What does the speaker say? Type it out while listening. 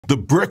The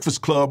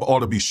Breakfast Club ought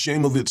to be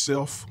ashamed of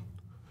itself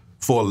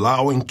for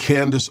allowing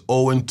Candace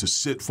Owens to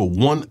sit for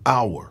 1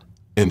 hour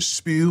and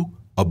spew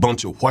a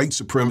bunch of white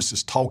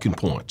supremacist talking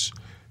points,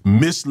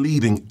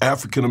 misleading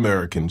African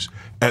Americans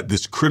at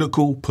this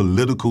critical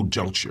political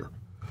juncture.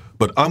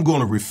 But I'm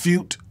going to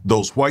refute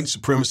those white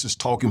supremacist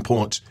talking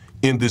points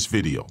in this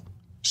video.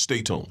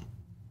 Stay tuned.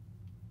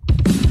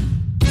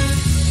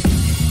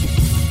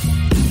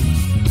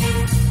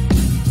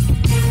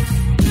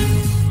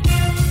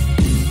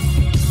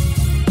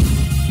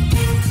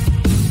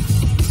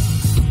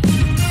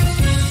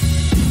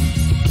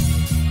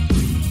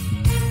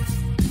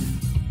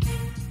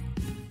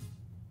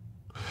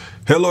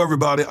 Hello,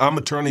 everybody. I'm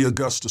Attorney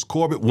Augustus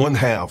Corbett, one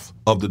half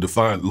of the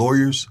Defiant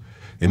Lawyers.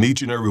 And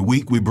each and every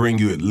week, we bring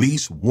you at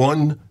least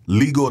one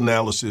legal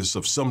analysis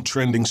of some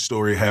trending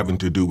story having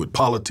to do with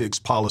politics,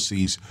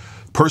 policies,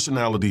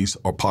 personalities,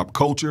 or pop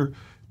culture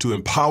to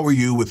empower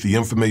you with the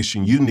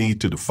information you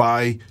need to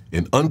defy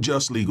an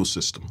unjust legal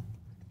system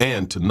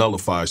and to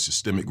nullify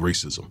systemic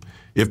racism.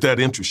 If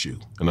that interests you,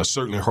 and I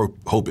certainly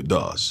hope it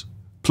does,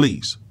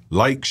 please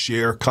like,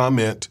 share,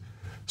 comment,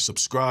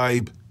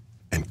 subscribe,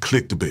 and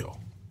click the bell,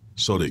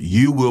 so that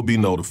you will be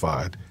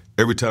notified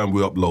every time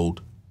we upload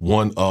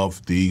one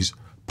of these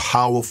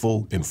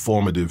powerful,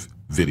 informative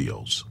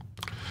videos.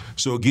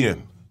 So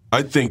again,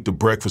 I think the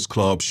Breakfast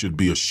Club should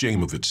be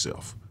ashamed of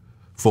itself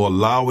for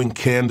allowing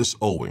Candace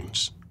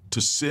Owens to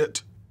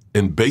sit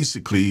and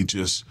basically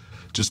just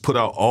put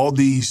out all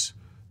these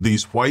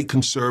white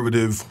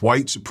conservative,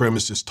 white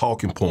supremacist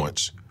talking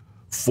points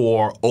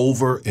for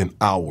over an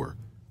hour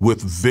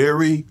with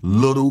very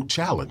little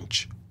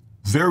challenge,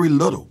 very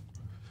little.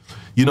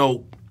 You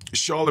know,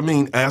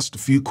 Charlemagne asked a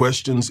few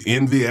questions.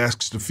 Envy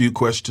asked a few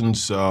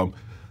questions.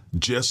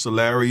 Jess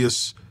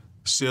Hilarious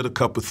said a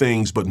couple of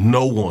things, but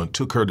no one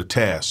took her to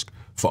task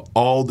for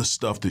all the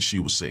stuff that she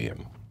was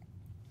saying.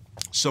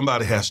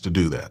 Somebody has to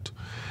do that.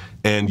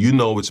 And you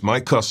know it's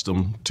my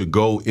custom to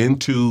go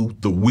into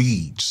the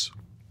weeds,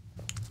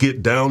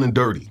 get down and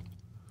dirty,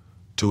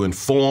 to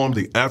inform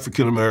the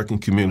African-American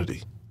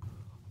community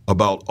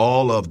about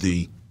all of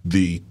the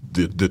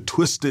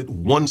twisted,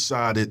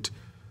 one-sided,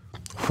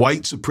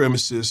 white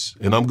supremacists,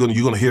 and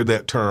you're gonna hear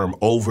that term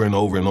over and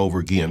over and over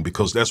again,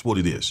 because that's what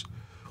it is.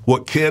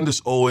 What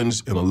Candace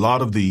Owens and a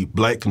lot of the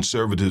black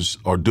conservatives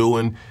are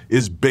doing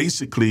is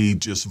basically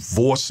just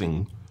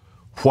voicing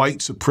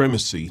white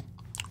supremacy,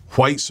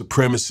 white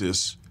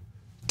supremacists,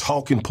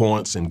 talking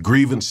points and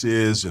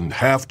grievances and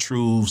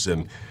half-truths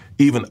and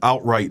even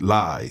outright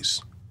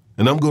lies.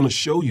 And I'm gonna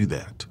show you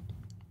that.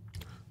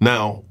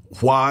 Now,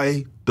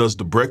 why does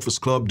the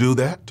Breakfast Club do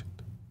that?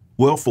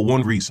 Well, for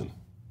one reason.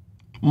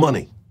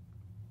 Money.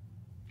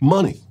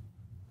 Money.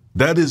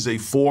 That is a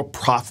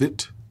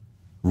for-profit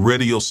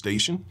radio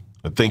station.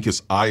 I think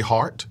it's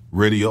iHeart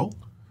Radio.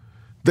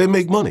 They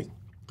make money.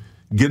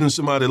 Getting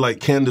somebody like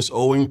Candace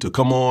Owens to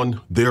come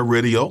on their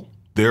radio,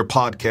 their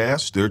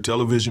podcast, their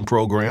television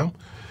program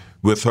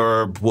with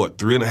her,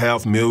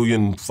 3.5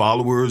 million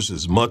followers,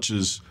 as much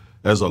as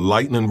a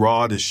lightning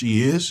rod as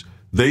she is,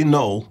 they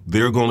know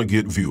they're going to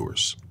get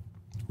viewers,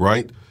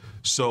 right?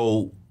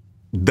 So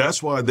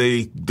that's why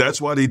they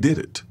did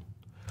it.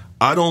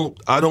 I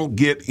don't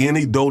get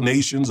any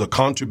donations or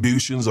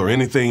contributions or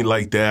anything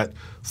like that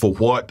for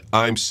what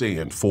I'm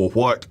saying, for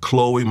what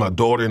Chloe, my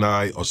daughter, and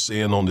I are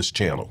saying on this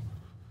channel.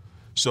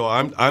 So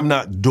I'm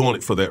not doing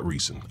it for that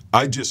reason.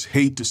 I just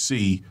hate to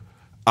see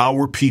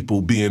our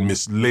people being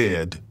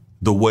misled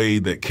the way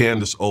that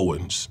Candace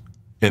Owens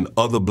and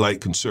other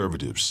black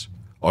conservatives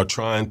are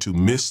trying to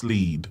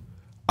mislead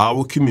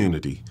our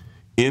community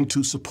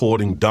into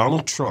supporting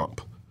Donald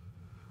Trump,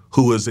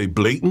 who is a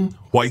blatant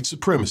white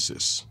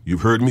supremacist.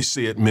 You've heard me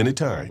say it many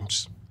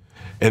times.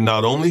 And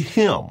not only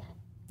him,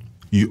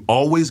 you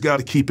always got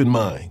to keep in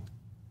mind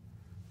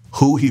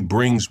who he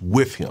brings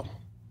with him,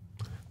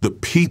 the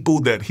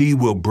people that he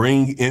will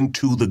bring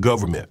into the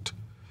government,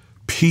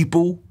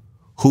 people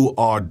who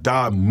are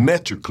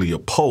diametrically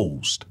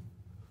opposed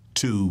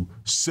to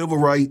civil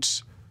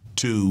rights,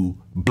 to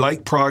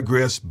black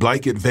progress,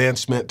 black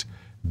advancement.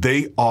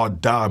 They are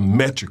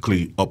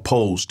diametrically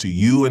opposed to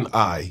you and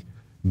I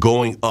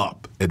going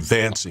up,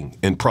 advancing,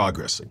 and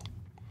progressing.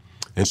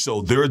 And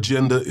so their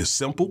agenda is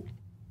simple: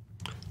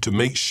 to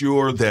make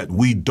sure that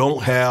we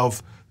don't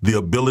have the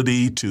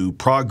ability to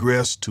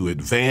progress, to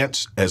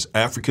advance as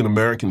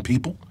African-American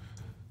people.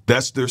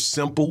 That's their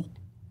simple,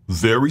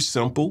 very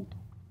simple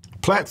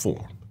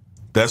platform.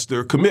 That's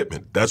their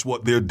commitment. That's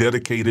what they're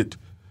dedicated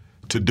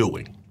to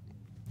doing.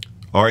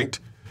 All right?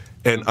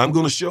 And I'm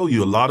going to show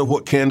you a lot of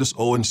what Candace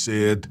Owens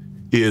said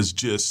is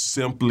just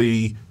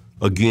simply,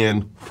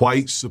 again,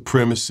 white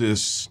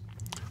supremacist,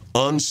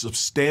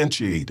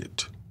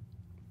 unsubstantiated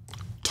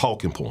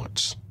talking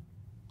points.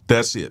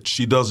 That's it.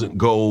 She doesn't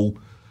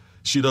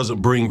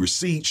bring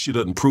receipts. She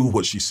doesn't prove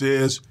what she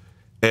says.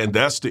 And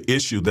that's the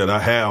issue that I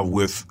have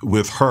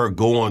with her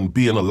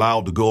being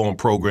allowed to go on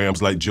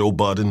programs like Joe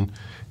Budden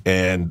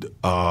and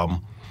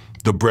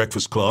the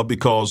Breakfast Club,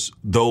 because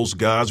those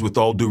guys, with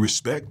all due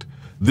respect,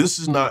 this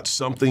is not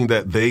something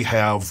that they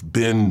have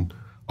been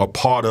a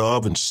part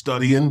of and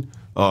studying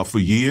for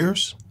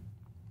years.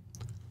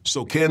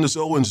 So Candace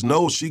Owens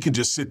knows she can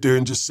just sit there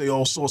and just say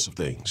all sorts of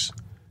things.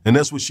 And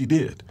that's what she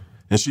did.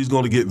 And she's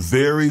going to get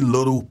very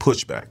little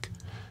pushback.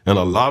 And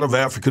a lot of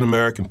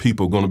African-American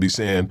people are going to be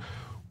saying,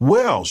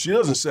 well, she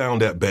doesn't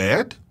sound that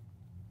bad.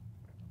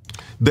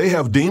 They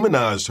have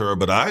demonized her,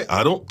 but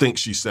I don't think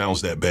she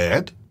sounds that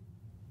bad.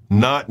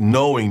 Not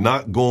knowing,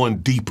 not going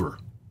deeper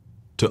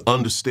to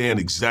understand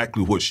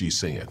exactly what she's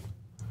saying.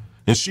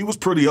 And she was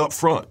pretty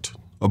upfront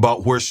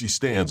about where she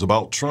stands,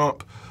 about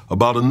Trump,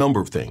 about a number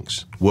of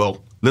things.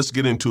 Well, let's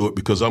get into it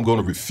because I'm going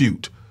to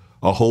refute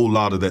a whole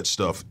lot of that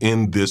stuff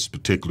in this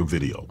particular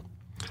video.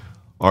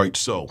 All right,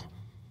 so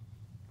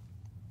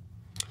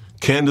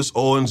Candace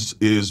Owens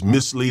is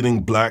misleading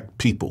black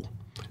people.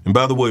 And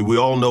by the way, we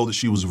all know that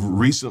she was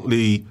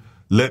recently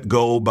let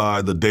go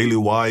by the Daily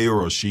Wire,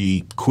 or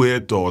she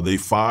quit, or they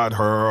fired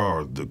her,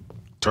 or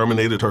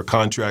terminated her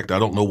contract. I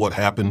don't know what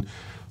happened,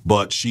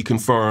 but she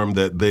confirmed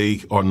that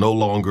they are no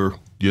longer,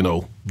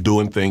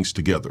 doing things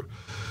together.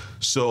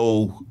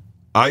 So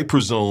I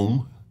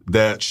presume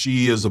that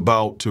she is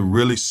about to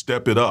really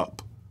step it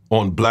up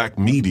on black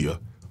media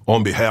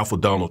on behalf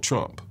of Donald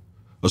Trump,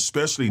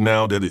 especially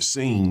now that it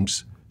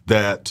seems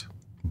that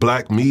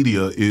black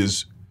media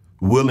is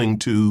willing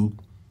to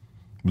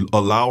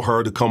allow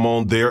her to come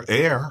on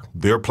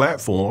their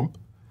platform,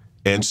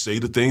 and say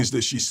the things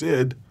that she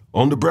said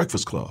on the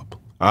Breakfast Club.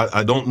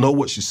 I don't know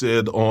what she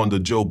said on the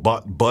Joe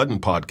Budden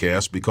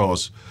podcast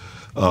because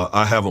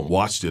I haven't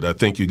watched it. I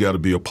think you got to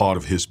be a part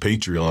of his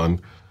Patreon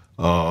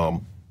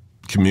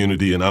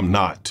community, and I'm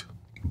not.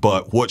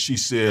 But what she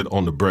said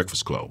on the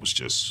Breakfast Club was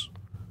just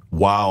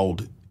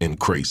wild and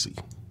crazy.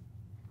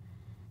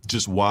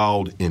 Just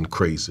wild and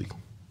crazy.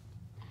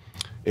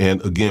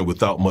 And again,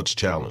 without much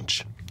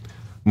challenge.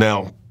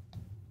 Now,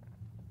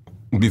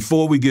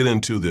 before we get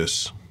into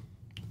this,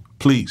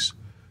 please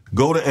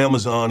go to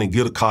Amazon and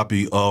get a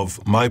copy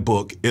of my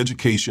book,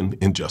 Education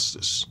and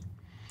Justice.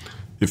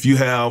 If you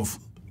have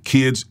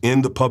kids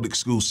in the public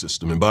school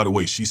system, and by the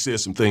way, she said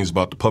some things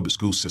about the public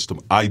school system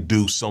I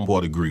do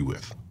somewhat agree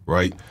with,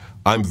 right?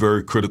 I'm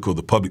very critical of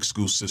the public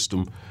school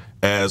system,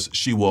 as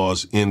she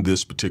was in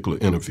this particular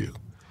interview.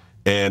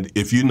 And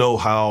if you know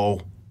how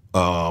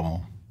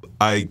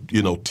I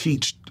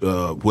teach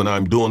when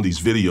I'm doing these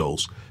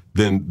videos,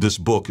 then this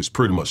book is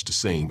pretty much the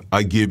same.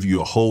 I give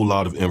you a whole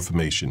lot of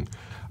information.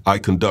 I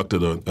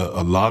conducted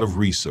a lot of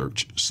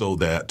research so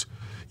that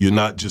you're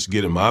not just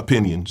getting my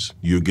opinions,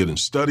 you're getting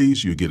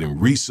studies, you're getting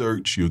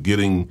research, you're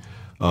getting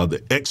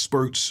the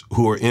experts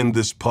who are in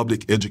this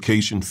public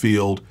education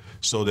field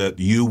so that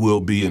you will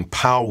be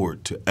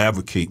empowered to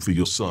advocate for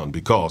your son.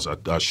 Because I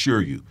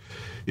assure you,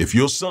 if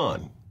your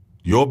son,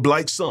 your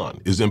black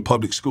son, is in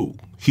public school,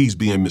 he's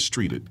being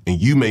mistreated,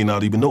 and you may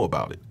not even know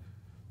about it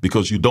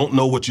because you don't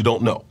know what you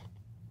don't know,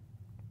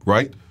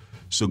 right?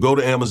 So go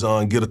to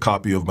Amazon, get a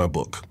copy of my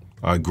book.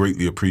 I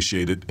greatly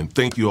appreciate it, and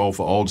thank you all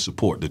for all the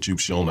support that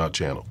you've shown our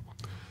channel.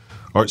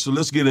 All right, so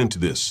let's get into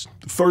this.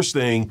 The first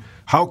thing,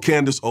 how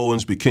Candace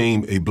Owens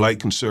became a black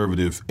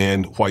conservative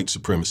and white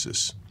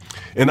supremacist.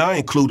 And I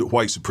included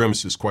white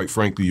supremacists, quite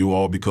frankly, you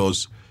all,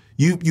 because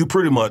you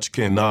pretty much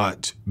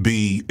cannot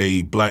be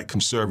a black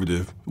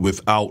conservative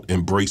without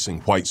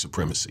embracing white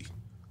supremacy.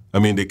 I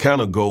mean, they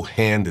kind of go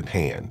hand in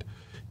hand.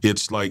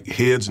 It's like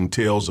heads and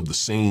tails of the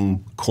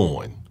same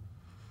coin,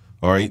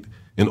 all right?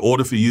 In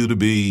order for you to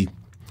be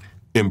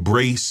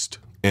embraced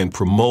and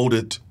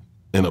promoted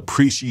and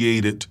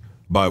appreciated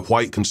by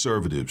white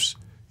conservatives,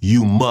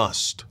 you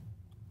must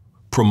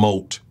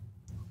promote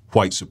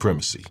white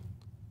supremacy,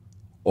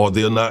 or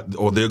they're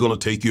going to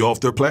take you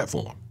off their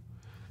platform.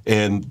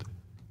 And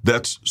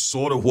that's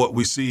sort of what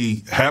we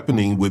see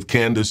happening with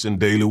Candace and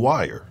Daily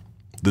Wire,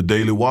 the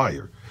Daily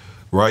Wire,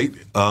 right?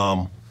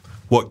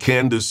 What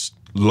Candace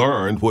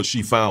learned, what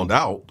she found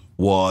out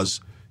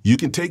was you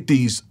can take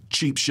these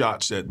cheap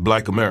shots at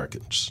black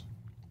Americans,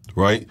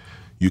 right?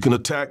 You can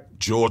attack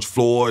George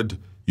Floyd,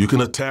 you can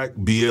attack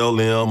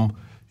BLM,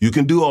 you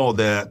can do all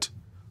that,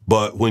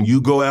 but when you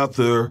go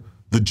after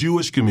the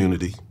Jewish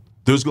community,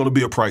 there's going to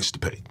be a price to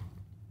pay.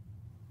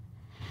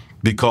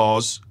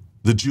 Because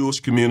the Jewish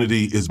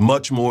community is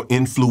much more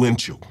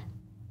influential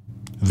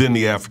than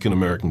the African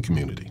American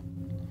community.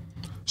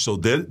 So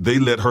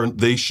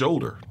they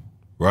showed her,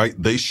 right?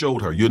 They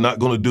showed her, you're not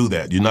going to do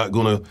that. You're not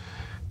going to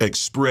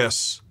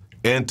express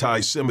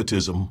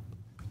anti-Semitism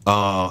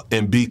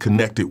and be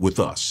connected with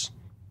us.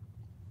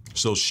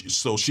 So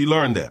she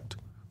learned that.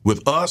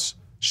 With us,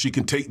 she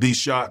can take these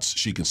shots.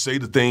 She can say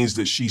the things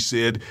that she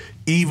said,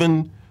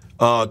 even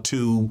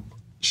to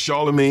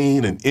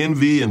Charlemagne and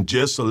Envy and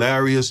Jess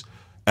Hilarious,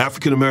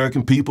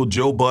 African-American people,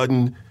 Joe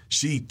Budden.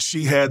 She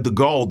had the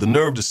gall, the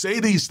nerve to say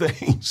these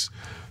things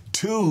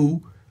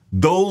to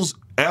those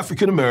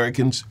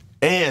African-Americans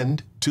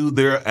and to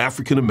their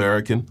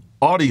African-American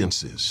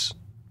audiences.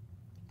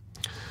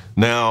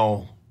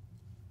 Now,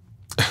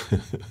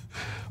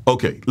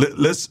 okay,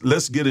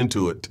 let's get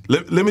into it.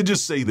 Let me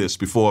just say this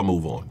before I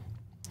move on.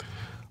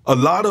 A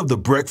lot of the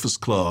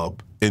Breakfast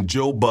Club and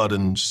Joe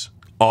Budden's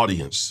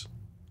audience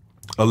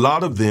a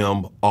lot of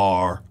them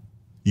are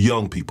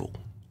young people,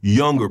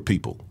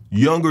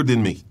 younger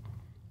than me.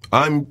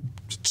 I'm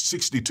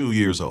 62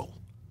 years old.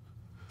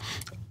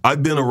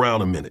 I've been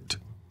around a minute.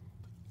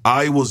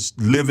 I was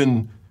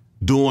living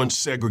during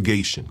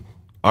segregation.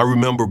 I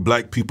remember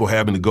black people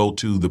having to go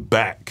to the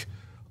back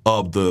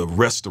of the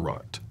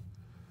restaurant.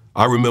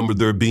 I remember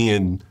there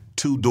being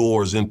 2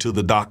 doors into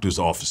the doctor's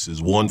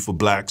offices, one for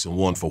blacks and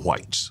one for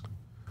whites.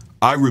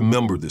 I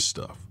remember this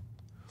stuff.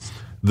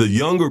 The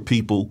younger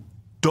people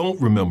don't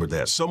remember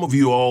that. Some of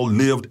you all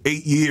lived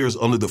 8 years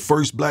under the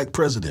first black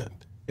president,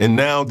 and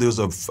now there's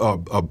a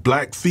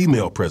black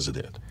female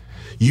president.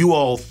 You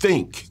all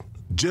think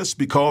just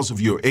because of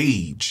your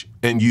age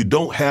and you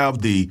don't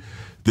have the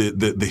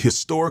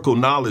historical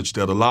knowledge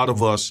that a lot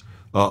of us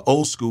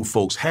old school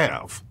folks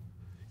have,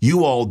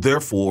 you all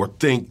therefore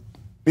think,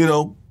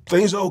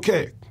 things are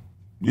okay.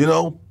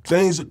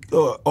 Things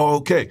are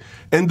okay.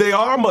 And they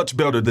are much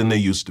better than they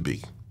used to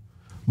be.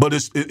 But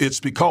it's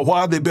because,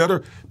 why are they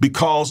better?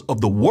 Because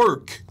of the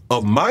work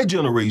of my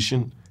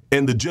generation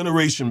and the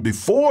generation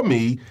before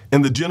me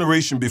and the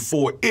generation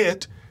before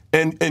it,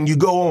 and you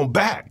go on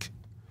back.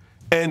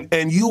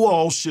 And you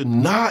all should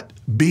not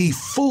be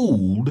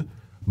fooled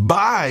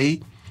by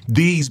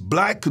these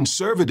black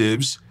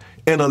conservatives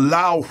and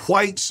allow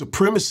white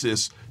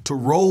supremacists to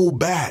roll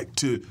back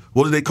to,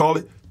 what do they call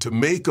it? To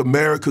make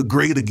America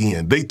great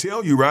again. They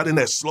tell you right in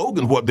that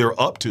slogan what they're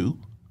up to.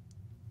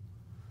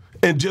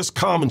 And just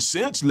common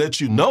sense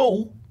lets you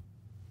know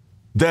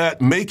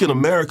that making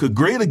America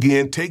great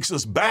again takes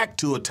us back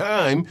to a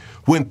time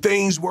when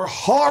things were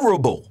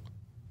horrible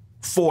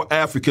for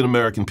African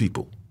American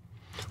people.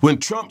 When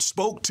Trump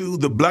spoke to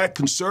the black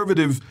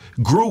conservative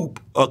group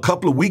a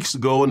couple of weeks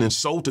ago and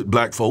insulted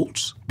black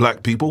folks,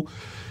 black people,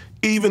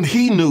 even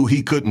he knew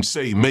he couldn't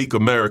say make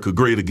America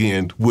great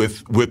again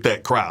with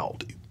that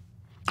crowd.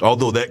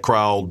 Although that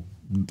crowd,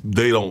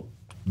 they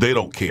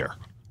don't care.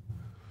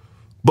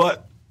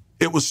 But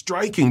it was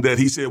striking that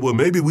he said, well,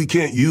 maybe we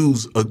can't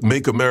use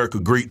make America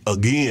great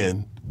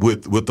again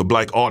with the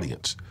black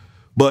audience.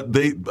 But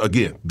they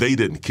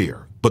didn't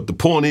care. But the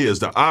point is,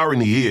 the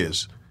irony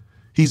is,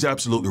 he's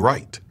absolutely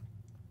right.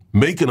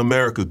 Making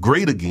America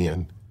great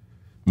again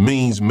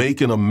means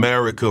making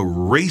America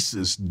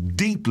racist,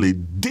 deeply,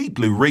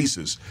 deeply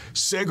racist,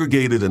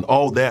 segregated and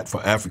all that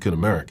for African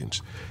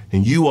Americans.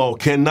 And you all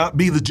cannot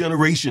be the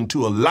generation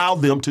to allow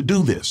them to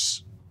do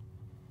this.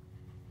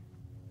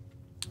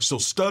 So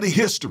study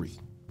history.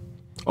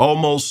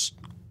 Almost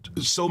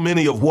so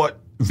many of what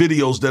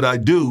videos that I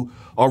do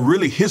are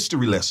really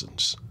history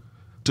lessons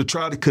to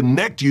try to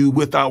connect you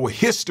with our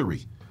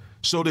history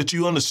so that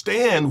you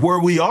understand where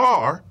we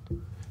are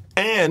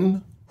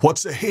and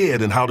what's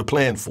ahead and how to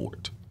plan for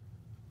it.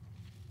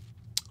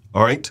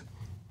 All right?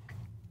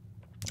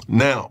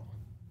 Now,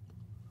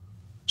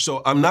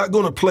 so I'm not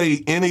going to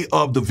play any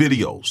of the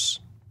videos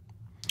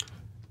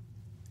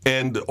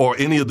or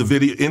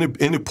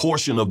any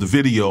portion of the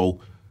video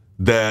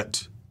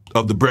that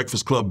of the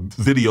Breakfast Club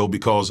video,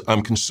 because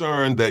I'm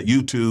concerned that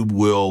YouTube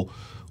will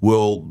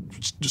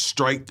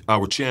strike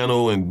our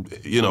channel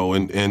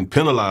and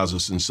penalize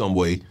us in some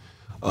way.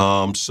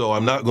 So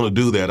I'm not going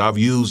to do that. I've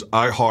used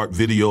iHeart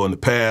Video in the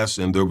past,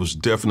 and there was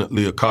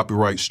definitely a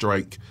copyright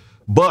strike.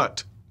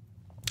 But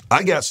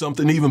I got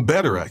something even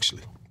better,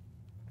 actually.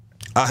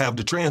 I have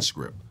the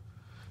transcript.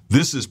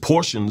 This is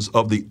portions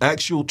of the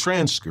actual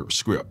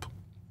transcript,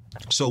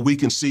 so we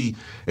can see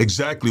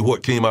exactly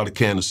what came out of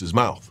Candace's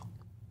mouth,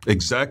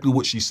 exactly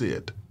what she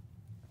said.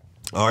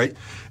 All right?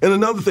 And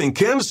another thing,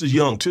 Candace is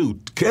young,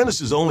 too.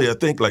 Candace is only, I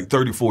think, like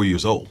 34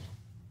 years old.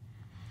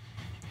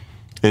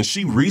 And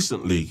she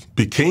recently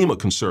became a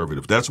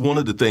conservative. That's one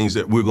of the things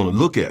that we're going to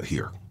look at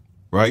here,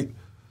 right?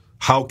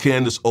 How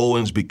Candace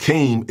Owens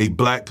became a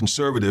black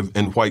conservative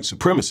and white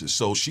supremacist.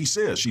 So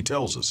she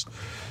tells us,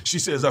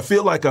 I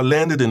feel like I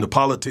landed into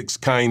politics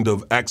kind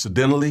of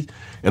accidentally.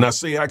 And I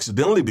say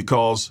accidentally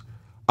because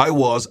I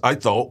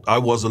thought I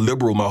was a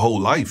liberal my whole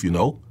life,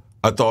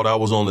 I thought I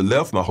was on the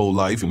left my whole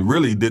life and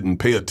really didn't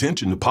pay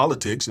attention to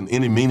politics in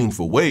any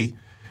meaningful way.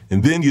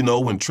 And then,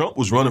 when Trump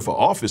was running for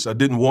office, I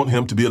didn't want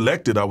him to be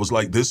elected. I was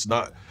like this,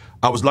 not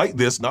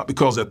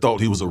because I thought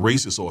he was a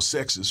racist or a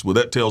sexist. Well,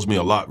 that tells me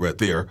a lot right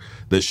there,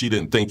 that she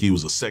didn't think he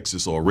was a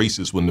sexist or a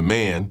racist when the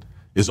man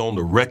is on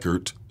the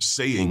record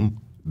saying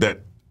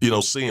that,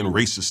 saying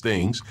racist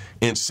things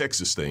and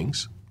sexist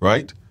things,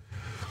 right?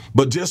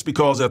 But just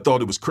because I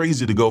thought it was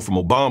crazy to go from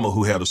Obama,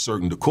 who had a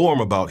certain decorum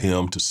about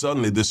him, to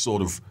suddenly this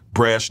sort of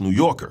brash New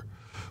Yorker.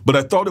 But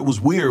I thought it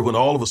was weird when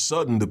all of a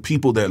sudden the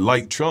people that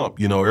liked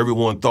Trump,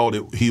 everyone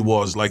thought he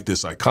was like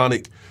this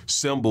iconic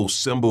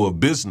symbol of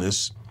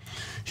business.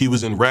 He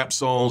was in rap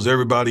songs.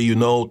 Everybody,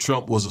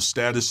 Trump was a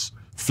status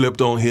flipped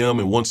on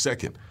him in 1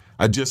 second.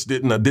 I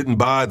didn't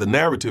buy the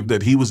narrative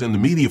that he was in the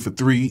media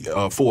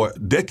for 4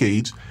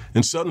 decades.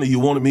 And suddenly you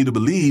wanted me to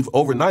believe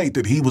overnight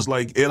that he was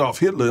like Adolf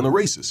Hitler and a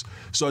racist.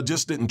 So I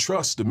just didn't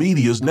trust the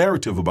media's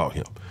narrative about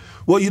him.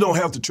 Well, you don't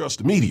have to trust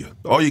the media.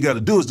 All you got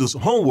to do is do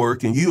some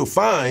homework, and you'll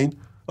find,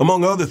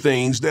 among other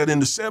things, that in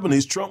the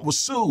 70s, Trump was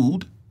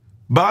sued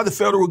by the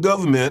federal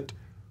government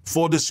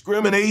for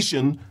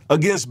discrimination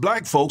against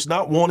black folks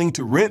not wanting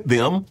to rent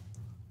them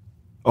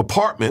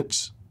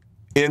apartments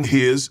in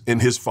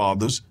his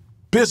father's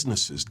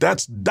businesses.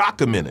 That's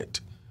documented.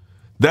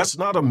 That's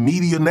not a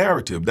media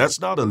narrative. That's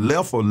not a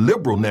left or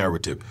liberal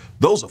narrative.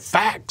 Those are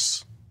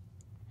facts.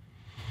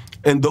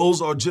 And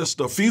those are just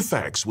a few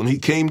facts. When he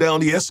came down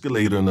the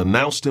escalator and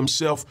announced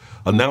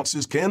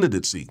his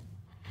candidacy,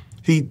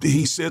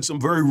 he said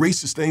some very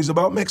racist things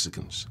about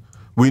Mexicans.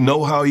 We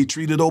know how he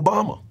treated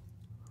Obama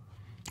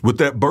with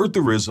that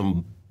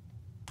birtherism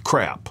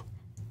crap.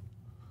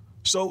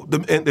 So,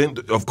 and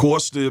of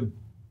course,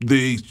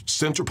 the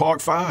Central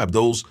Park Five,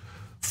 those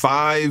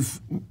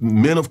 5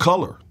 men of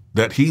color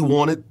that he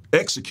wanted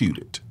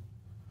executed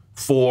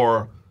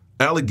for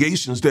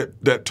allegations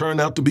that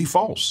turned out to be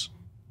false.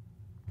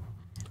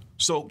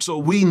 So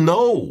we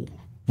know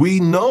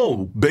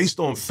based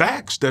on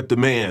facts that the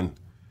man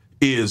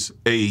is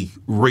a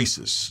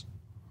racist.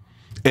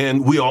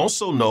 And we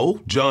also know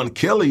John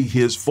Kelly,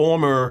 his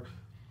former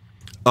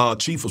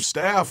chief of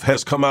staff,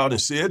 has come out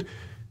and said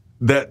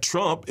that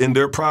Trump, in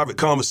their private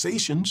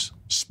conversations,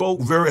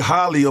 spoke very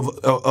highly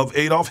of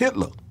Adolf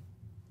Hitler,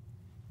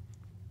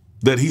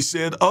 that he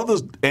said other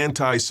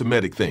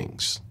anti-Semitic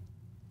things.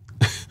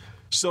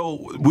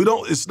 So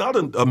it's not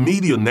a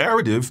media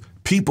narrative.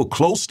 People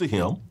close to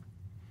him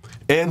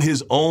and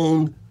his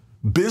own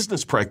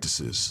business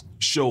practices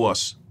show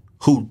us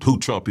who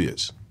Trump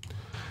is.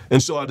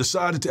 And so I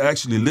decided to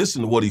actually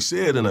listen to what he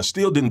said, and I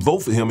still didn't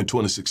vote for him in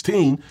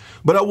 2016,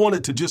 but I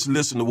wanted to just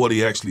listen to what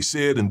he actually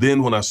said. And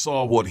then when I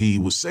saw what he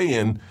was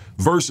saying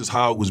versus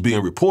how it was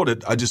being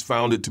reported, I just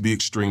found it to be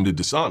extremely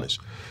dishonest.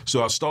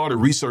 So I started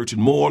researching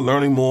more,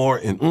 learning more,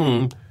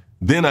 and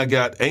then I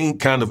got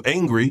kind of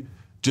angry,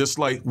 just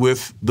like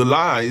with the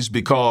lies,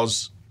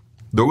 because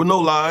there were no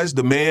lies.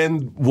 The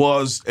man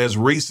was as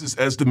racist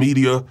as the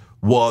media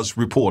was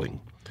reporting.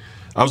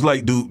 I was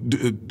like, do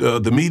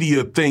the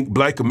media think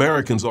black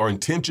Americans are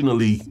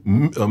intentionally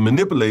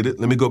manipulated?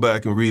 Let me go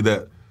back and read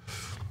that.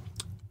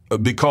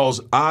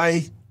 Because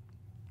I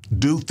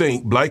do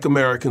think black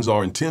Americans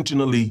are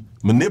intentionally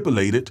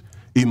manipulated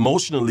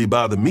emotionally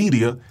by the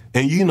media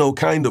and,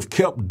 kind of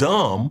kept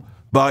dumb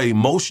by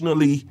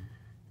intentionally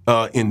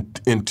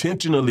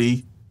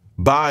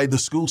by the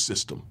school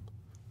system.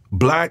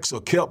 Blacks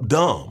are kept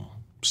dumb.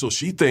 So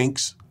she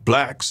thinks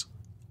blacks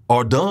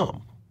are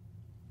dumb.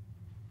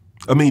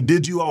 I mean,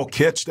 did you all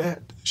catch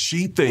that?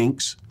 She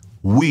thinks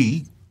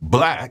we,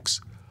 blacks,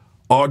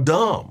 are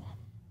dumb.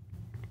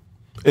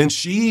 And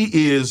she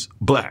is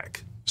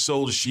black.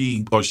 So is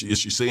she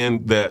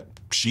saying that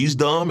she's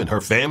dumb and her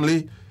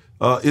family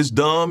is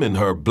dumb and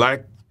her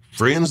black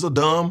friends are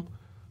dumb?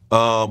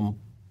 I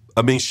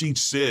mean, she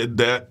said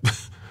that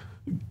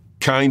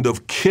kind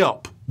of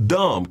kept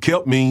dumb.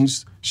 Kept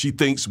means she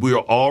thinks we're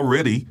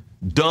already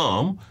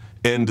dumb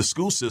and the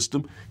school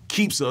system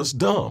keeps us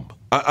dumb.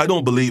 I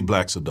don't believe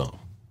blacks are dumb.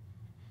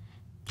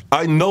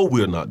 I know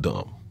we're not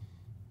dumb.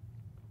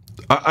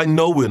 I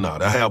know we're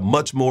not. I have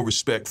much more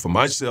respect for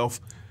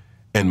myself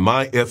and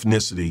my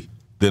ethnicity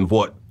than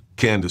what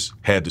Candace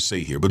had to say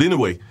here. But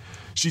anyway,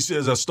 she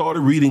says, I started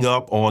reading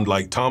up on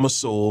like Thomas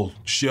Sowell,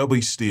 Shelby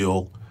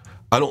Steele,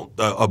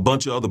 a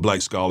bunch of other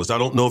black scholars. I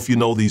don't know if you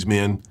know these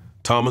men.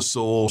 Thomas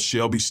Sowell,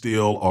 Shelby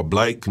Steele are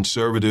black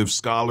conservative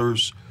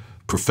scholars,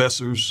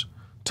 professors.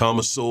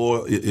 Thomas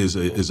Sowell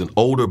is an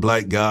older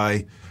black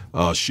guy.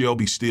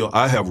 Shelby Steele,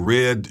 I have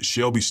read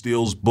Shelby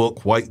Steele's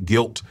book, White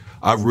Guilt.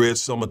 I've read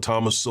some of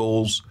Thomas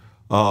Sowell's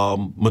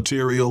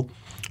material,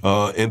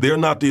 and they're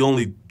not the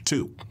only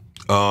two.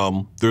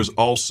 There's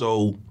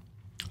also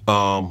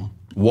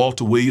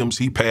Walter Williams.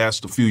 He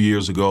passed a few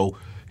years ago.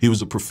 He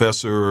was a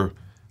professor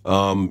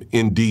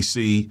in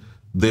D.C.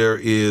 There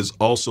is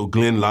also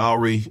Glenn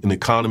Lowry, an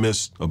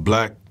economist, a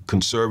black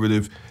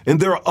conservative, and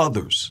there are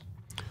others.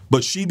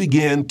 But she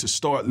began to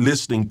start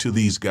listening to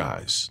these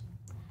guys.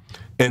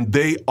 And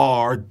they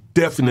are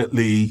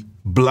definitely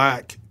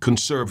black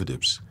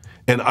conservatives.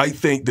 And I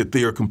think that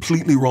they are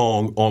completely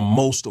wrong on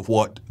most of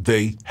what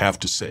they have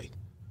to say.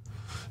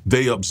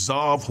 They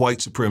absolve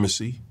white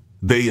supremacy,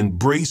 they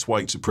embrace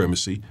white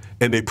supremacy,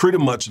 and they pretty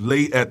much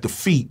lay at the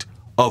feet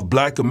of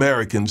black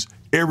Americans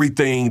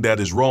everything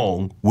that is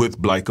wrong with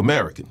black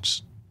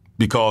Americans.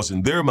 Because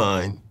in their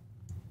mind,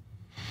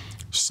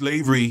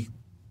 slavery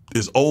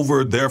is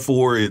over,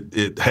 therefore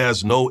it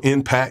has no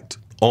impact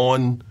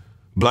on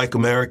black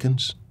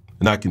Americans.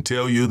 And I can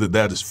tell you that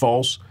that is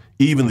false.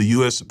 Even the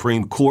U.S.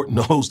 Supreme Court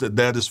knows that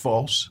that is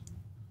false.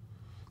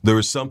 There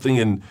is something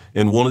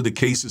in one of the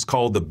cases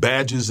called the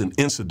badges and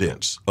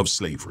incidents of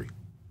slavery.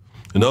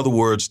 In other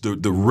words,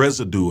 the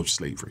residue of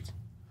slavery.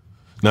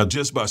 Now,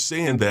 just by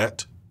saying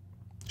that,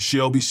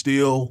 Shelby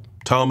Steele,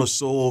 Thomas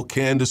Sowell,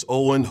 Candace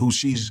Owens, who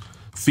she's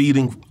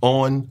feeding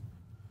on,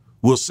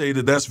 will say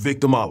that that's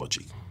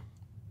victimology.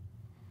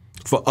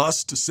 For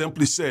us to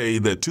simply say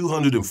that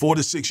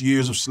 246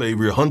 years of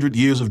slavery, 100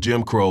 years of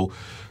Jim Crow,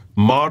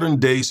 modern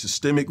day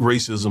systemic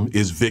racism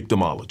is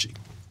victimology.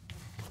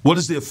 What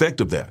is the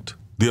effect of that?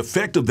 The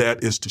effect of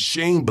that is to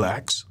shame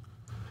blacks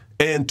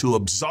and to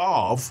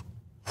absolve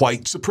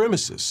white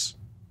supremacists.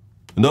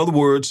 In other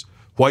words,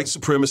 white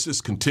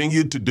supremacists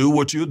continue to do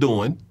what you're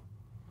doing,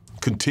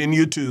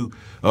 continue to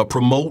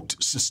promote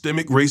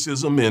systemic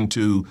racism and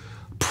to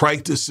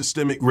practice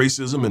systemic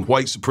racism and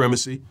white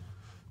supremacy,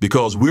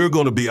 because we're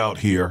going to be out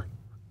here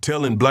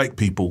telling black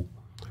people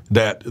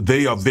that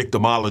they are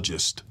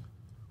victimologists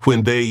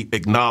when they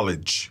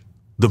acknowledge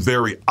the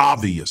very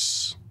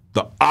obvious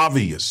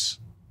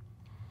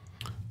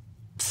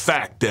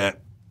fact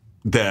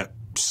that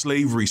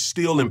slavery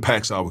still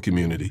impacts our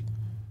community.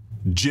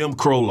 Jim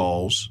Crow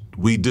laws,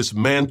 we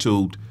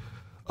dismantled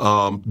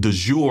de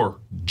jure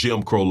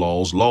Jim Crow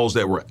laws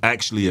that were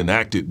actually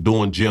enacted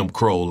during Jim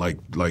Crow, like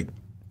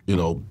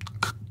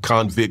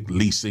convict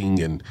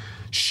leasing and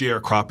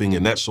sharecropping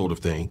and that sort of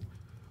thing.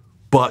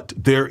 But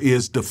there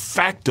is de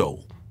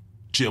facto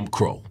Jim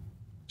Crow,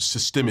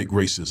 systemic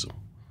racism.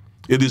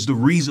 It is the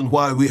reason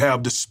why we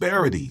have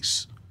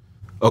disparities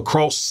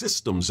across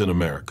systems in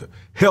America,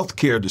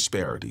 healthcare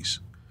disparities.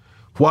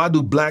 Why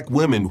do black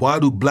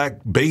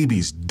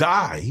babies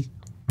die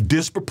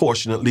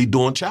disproportionately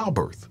during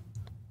childbirth?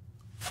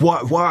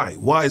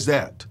 Why is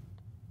that?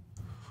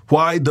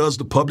 Why does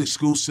the public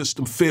school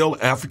system fail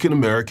African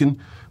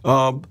American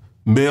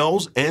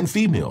males and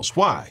females?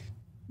 Why?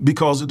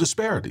 Because of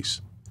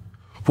disparities.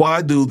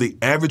 Why do the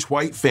average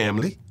white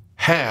family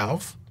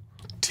have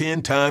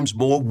 10 times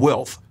more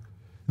wealth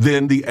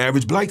than the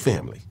average black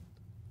family?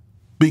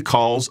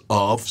 Because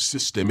of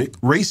systemic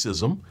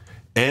racism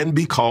and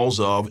because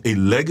of a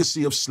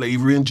legacy of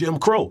slavery and Jim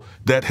Crow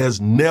that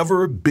has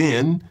never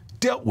been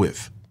dealt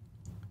with.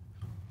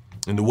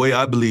 And the way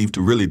I believe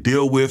to really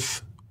deal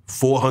with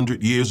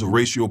 400 years of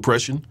racial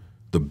oppression,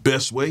 the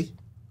best way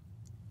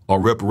are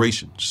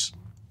reparations.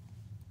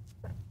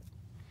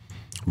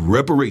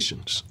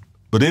 Reparations.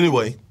 But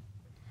anyway,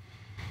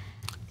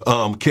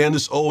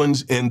 Candace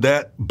Owens and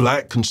that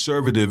black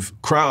conservative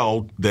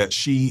crowd that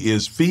she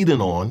is feeding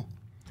on,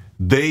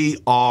 they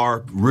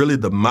are really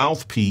the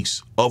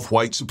mouthpiece of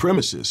white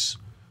supremacists,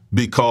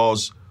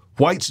 because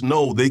whites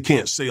know they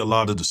can't say a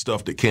lot of the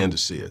stuff that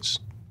Candace says.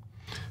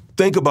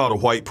 Think about a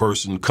white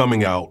person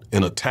coming out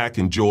and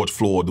attacking George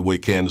Floyd the way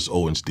Candace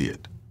Owens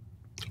did.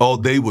 Oh,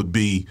 they would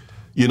be,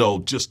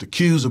 just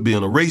accused of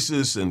being a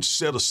racist and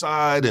set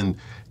aside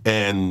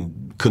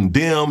and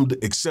condemned,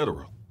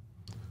 etc.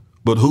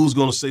 But who's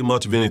going to say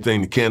much of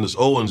anything to Candace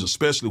Owens,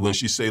 especially when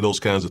she say those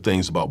kinds of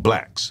things about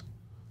blacks?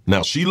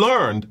 Now, she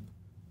learned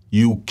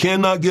you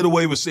cannot get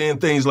away with saying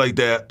things like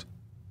that,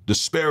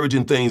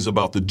 disparaging things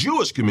about the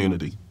Jewish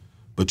community,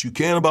 but you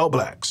can about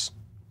blacks.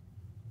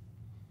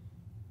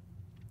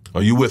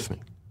 Are you with me?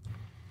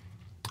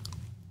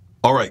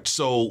 All right,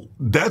 so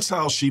that's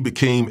how she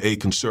became a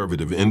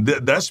conservative, and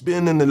that's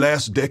been in the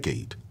last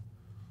decade.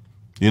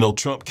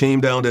 Trump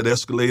came down that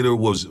escalator,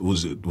 was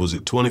it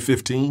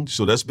 2015?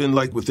 So that's been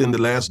like within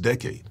the last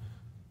decade.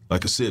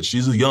 Like I said,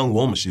 she's a young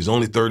woman. She's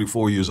only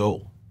 34 years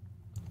old.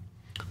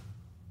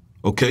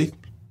 Okay,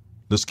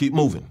 let's keep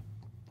moving.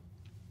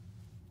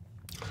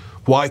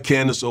 Why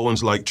Candace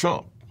Owens like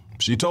Trump?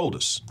 She told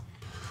us.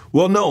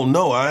 Well,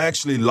 no, I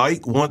actually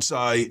once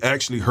I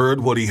actually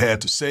heard what he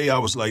had to say, I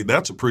was like,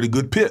 that's a pretty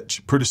good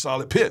pitch, pretty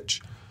solid pitch.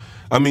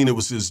 I mean, it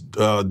was his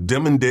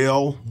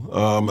Demondale,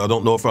 I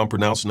don't know if I'm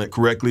pronouncing that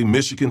correctly,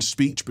 Michigan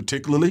speech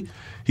particularly.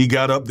 He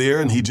got up there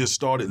and he just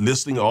started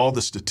listing all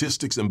the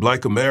statistics in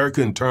Black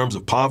America in terms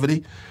of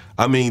poverty.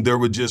 I mean, there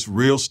were just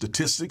real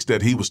statistics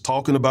that he was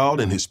talking about,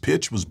 and his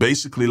pitch was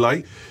basically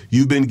like,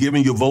 you've been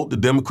giving your vote to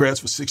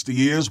Democrats for 60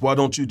 years, why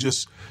don't you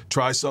just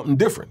try something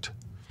different?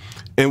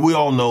 And we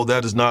all know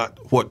that is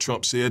not what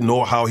Trump said,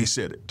 nor how he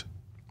said it.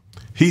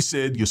 He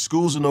said, your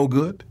schools are no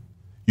good,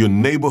 your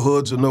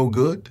neighborhoods are no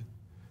good,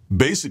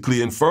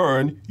 basically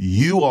inferring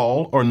you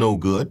all are no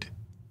good.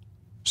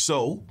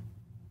 So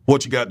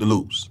what you got to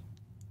lose?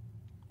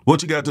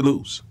 What you got to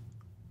lose?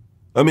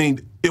 I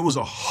mean, it was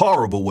a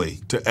horrible way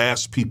to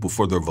ask people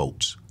for their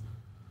votes.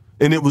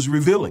 And it was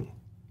revealing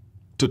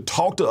to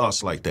talk to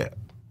us like that,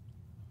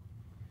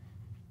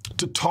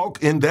 to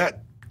talk in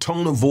that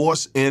tone of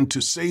voice and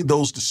to say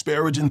those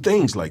disparaging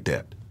things like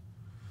that.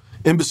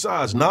 And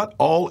besides, not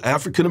all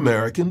African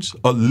Americans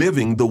are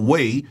living the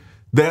way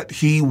that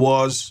he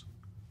was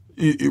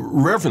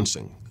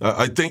referencing.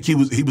 I think he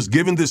was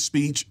giving this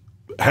speech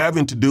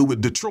having to do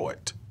with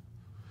Detroit.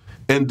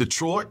 And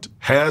Detroit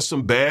has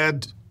some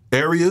bad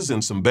areas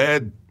and some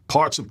bad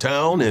parts of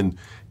town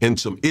and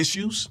some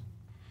issues.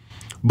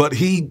 But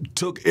he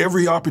took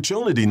every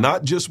opportunity,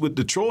 not just with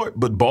Detroit,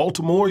 but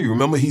Baltimore. You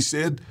remember he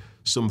said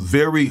some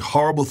very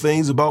horrible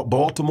things about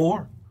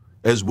Baltimore,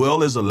 as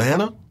well as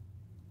Atlanta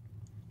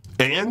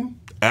and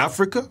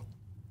Africa,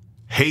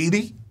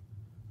 Haiti.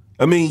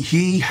 I mean,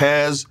 he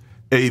has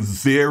a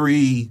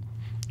very,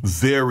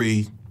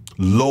 very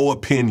low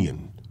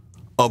opinion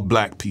of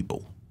black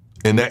people.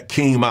 And that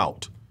came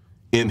out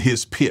in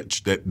his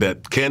pitch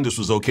that Candace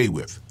was okay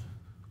with.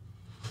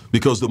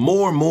 Because the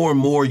more and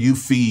more you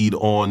feed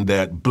on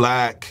that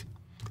black,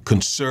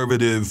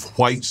 conservative,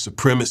 white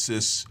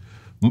supremacist,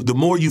 the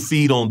more you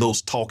feed on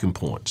those talking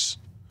points,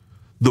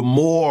 the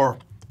more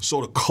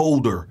sort of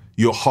colder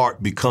your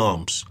heart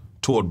becomes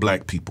toward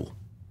black people.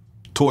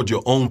 toward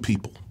your own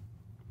people.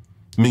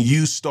 I mean,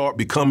 you start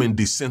becoming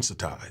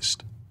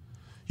desensitized.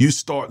 You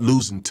start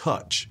losing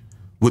touch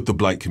with the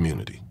black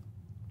community.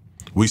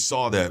 We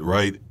saw that,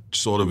 right,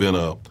 sort of in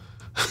a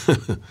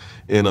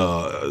in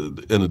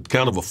a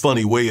kind of a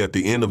funny way at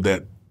the end of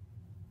that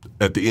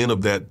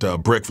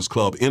Breakfast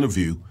Club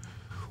interview,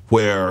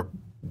 where,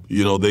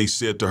 you know, they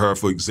said to her,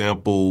 for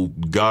example,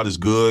 God is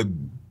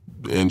good,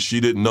 and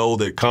she didn't know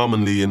that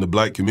commonly in the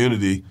black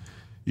community,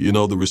 you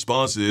know, the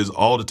response is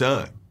all the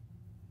time.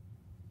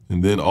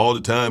 And then all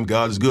the time,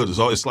 God is good.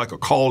 It's like a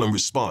call and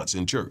response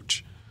in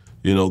church.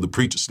 You know, the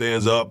preacher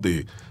stands up,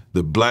 the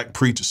black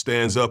preacher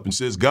stands up and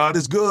says, God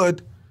is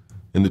good.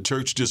 And the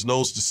church just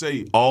knows to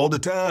say all the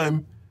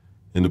time.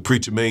 And the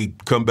preacher may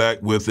come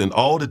back with, and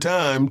all the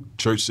time,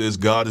 church says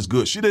God is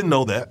good. She didn't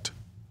know that.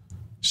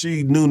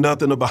 She knew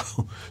nothing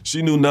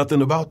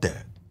about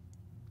that.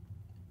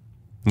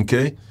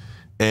 Okay?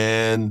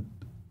 And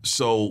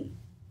so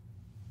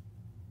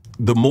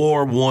the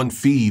more one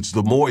feeds,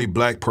 the more a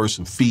black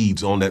person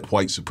feeds on that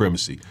white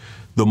supremacy,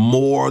 the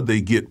more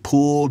they get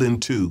pulled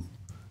into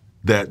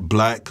that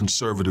black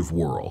conservative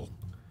world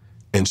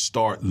and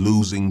start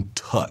losing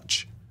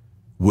touch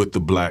with the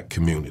black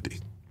community.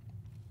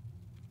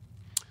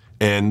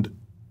 And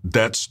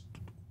that's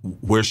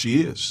where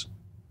she is.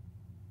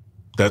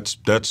 That's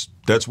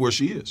where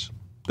she is.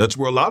 That's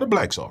where a lot of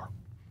blacks are,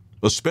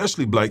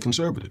 especially black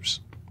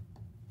conservatives.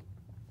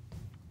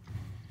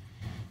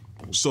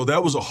 So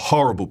that was a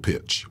horrible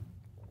pitch.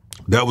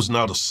 That was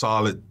not a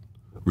solid,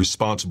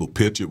 responsible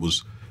pitch. It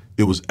was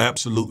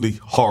absolutely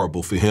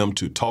horrible for him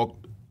to talk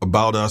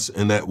about us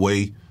in that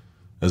way.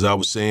 As I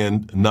was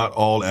saying, not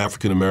all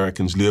African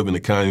Americans live in the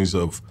kinds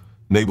of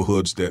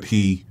neighborhoods that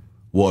he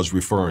was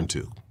referring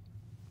to.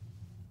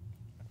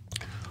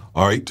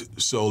 All right,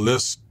 so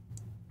let's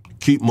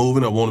keep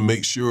moving. I want to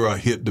make sure I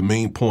hit the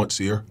main points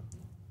here.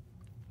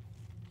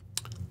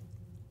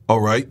 All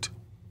right,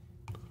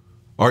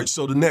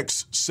 so the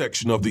next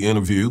section of the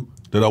interview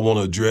that I want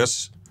to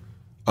address,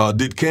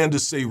 did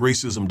Candace say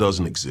racism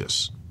doesn't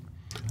exist?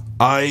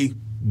 I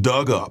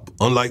dug up,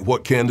 unlike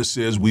what Candace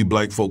says we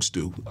black folks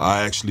do,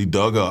 I actually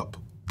dug up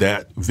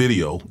that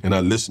video and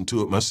I listened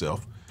to it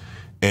myself.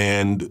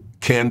 And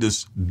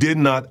Candace did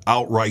not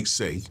outright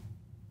say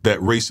that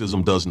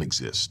racism doesn't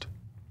exist.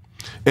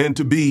 And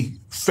to be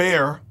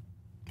fair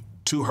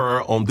to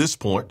her on this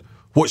point,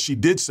 what she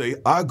did say,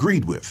 I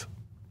agreed with.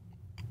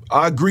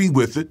 I agreed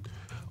with it,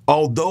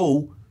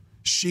 although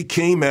she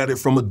came at it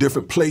from a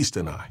different place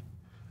than I.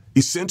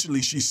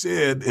 Essentially, she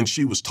said, and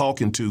she was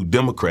talking to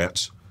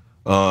Democrats,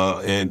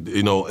 and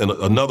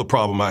another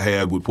problem I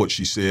had with what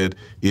she said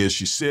is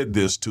she said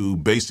this to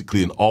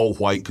basically an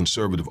all-white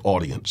conservative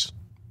audience,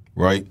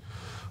 right?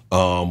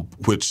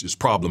 Which is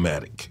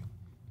problematic.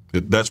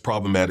 That's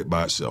problematic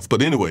by itself.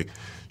 But anyway,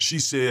 she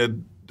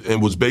said,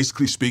 and was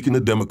basically speaking to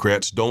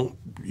Democrats, don't,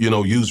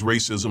 use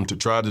racism to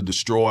try to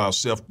destroy our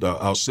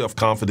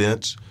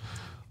self-confidence.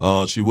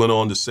 She went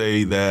on to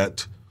say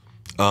that,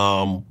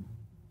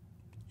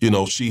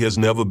 she has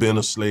never been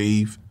a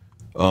slave,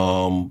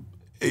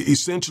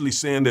 essentially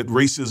saying that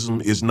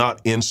racism is not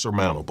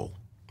insurmountable.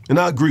 And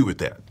I agree with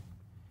that.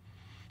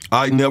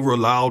 I never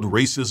allowed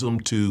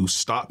racism to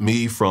stop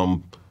me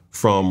from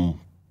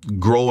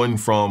growing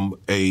from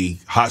a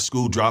high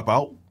school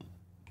dropout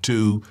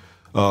to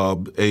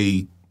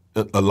a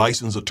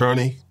licensed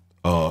attorney,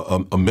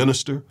 a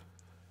minister.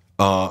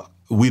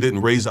 We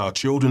didn't raise our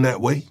children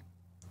that way.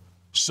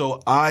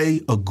 So I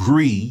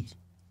agree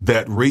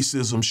that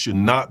racism should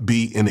not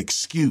be an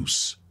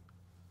excuse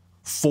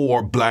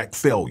for black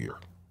failure.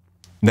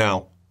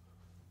 Now,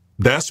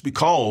 that's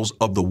because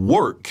of the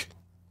work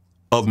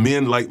of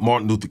men like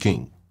Martin Luther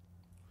King,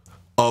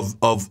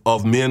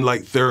 of men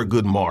like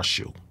Thurgood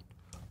Marshall,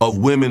 of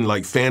women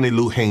like Fannie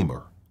Lou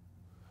Hamer,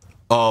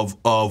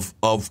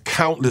 of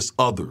countless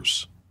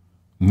others,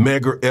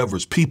 Medgar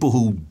Evers, people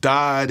who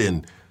died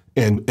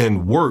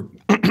and worked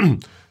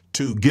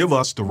to give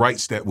us the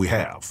rights that we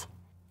have.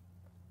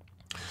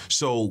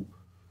 So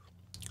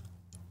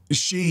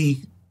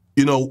she,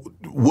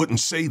 wouldn't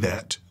say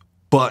that,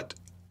 but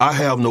I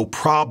have no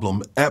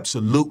problem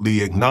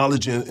absolutely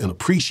acknowledging and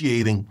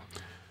appreciating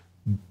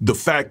the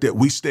fact that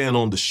we stand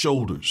on the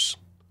shoulders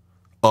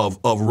of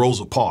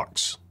Rosa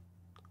Parks,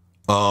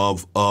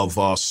 of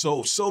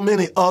so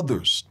many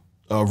others,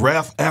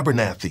 Ralph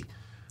Abernathy,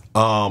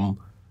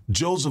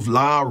 Joseph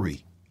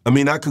Lowry. I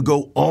mean, I could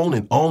go on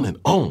and on and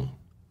on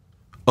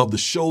of the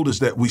shoulders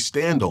that we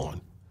stand on,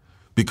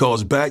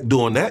 because back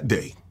during that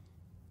day,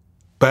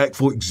 back,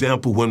 for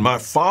example, when my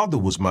father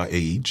was my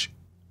age,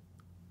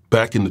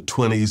 back in the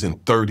 20s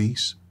and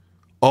 30s,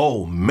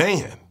 oh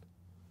man,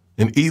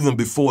 and even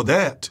before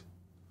that,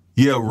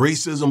 yeah,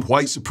 racism,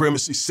 white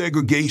supremacy,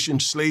 segregation,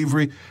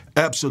 slavery,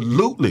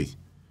 absolutely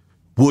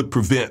would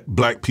prevent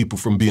black people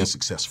from being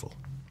successful.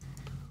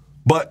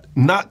 But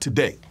not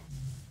today.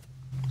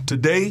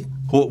 Today,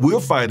 what we're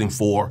fighting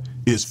for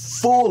is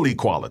full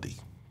equality.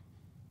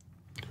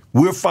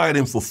 We're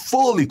fighting for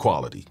full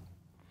equality,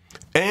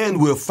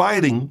 and we're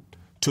fighting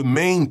to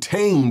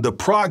maintain the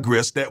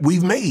progress that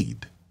we've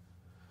made.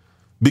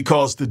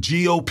 because the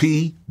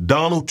GOP,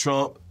 Donald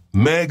Trump,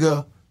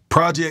 MAGA,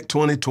 Project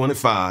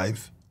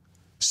 2025,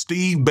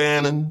 Steve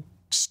Bannon,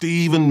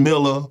 Stephen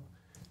Miller,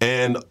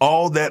 and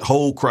all that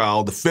whole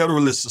crowd, the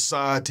Federalist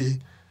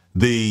Society,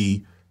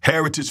 the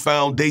Heritage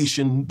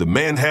Foundation, the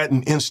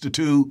Manhattan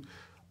Institute,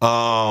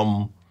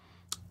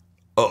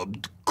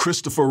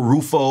 Christopher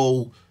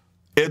Rufo,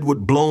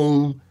 Edward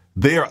Blum,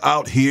 they're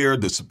out here,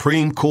 the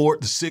Supreme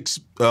Court, the 6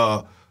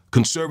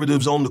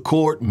 conservatives on the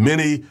court,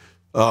 many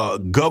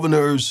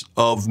governors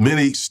of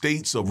many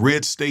states, of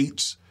red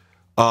states,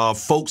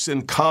 folks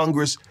in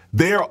Congress,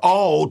 they're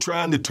all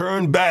trying to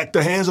turn back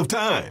the hands of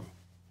time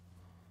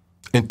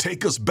and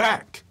take us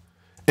back.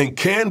 And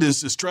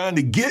Candace is trying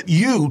to get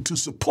you to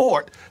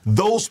support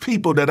those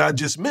people that I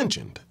just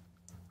mentioned.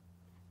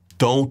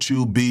 Don't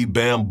you be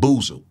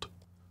bamboozled.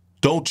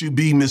 Don't you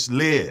be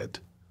misled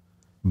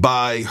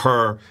by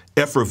her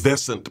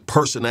effervescent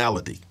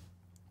personality,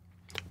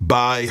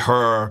 by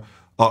her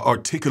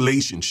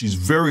articulation. She's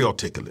very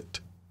articulate.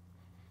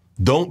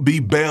 Don't be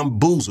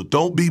bamboozled.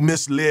 Don't be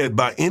misled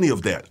by any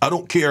of that. I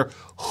don't care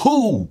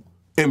who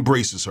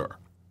embraces her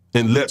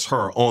and lets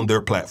her on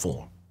their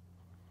platform.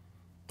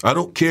 I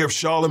don't care if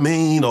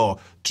Charlemagne or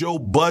Joe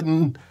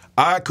Budden,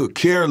 I could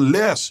care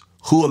less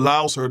who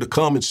allows her to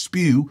come and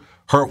spew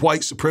her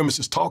white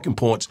supremacist talking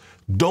points.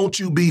 Don't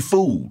you be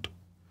fooled.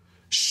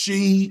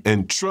 She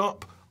and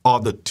Trump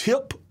are the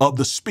tip of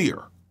the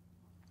spear,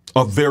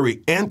 a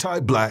very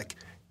anti-black,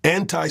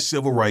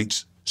 anti-civil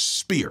rights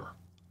spear.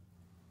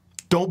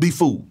 Don't be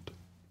fooled.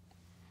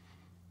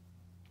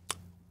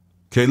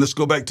 Okay, let's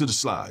go back to the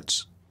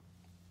slides.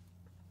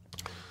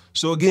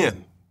 So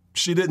again,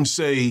 she didn't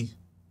say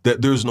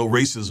that there's no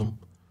racism,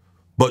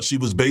 but she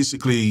was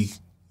basically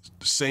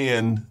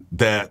saying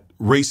that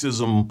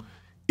racism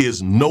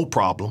is no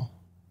problem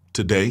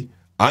today.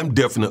 I'm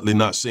definitely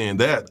not saying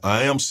that.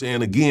 I am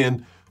saying,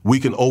 again, we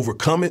can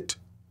overcome it,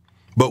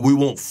 but we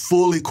want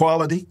full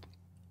equality,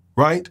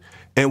 right?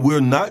 And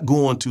we're not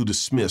going to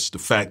dismiss the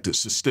fact that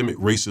systemic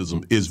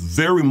racism is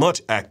very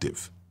much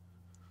active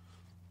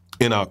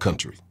in our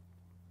country,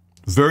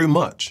 very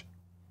much.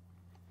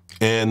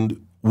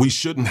 And we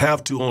shouldn't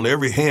have to, on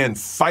every hand,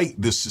 fight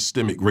this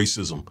systemic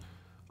racism.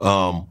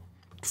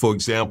 For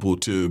example,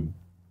 to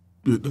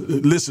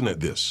listen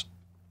at this.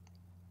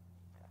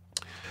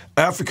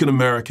 African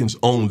Americans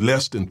own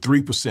less than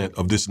 3%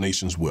 of this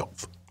nation's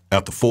wealth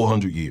after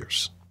 400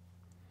 years.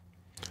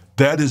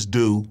 That is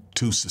due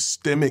to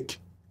systemic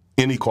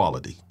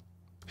inequality,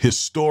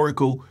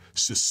 historical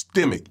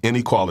systemic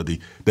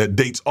inequality that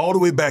dates all the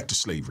way back to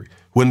slavery,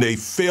 when they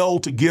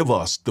failed to give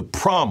us the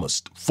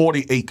promised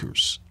 40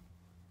 acres,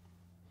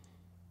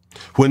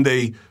 when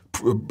they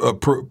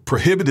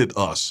prohibited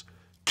us,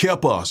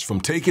 kept us from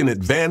taking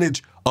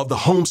advantage of the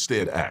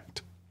Homestead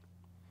Act,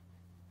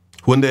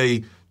 when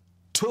they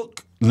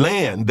took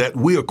land that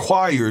we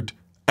acquired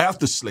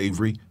after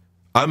slavery,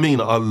 I mean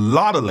a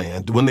lot of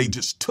land, when they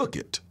just took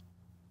it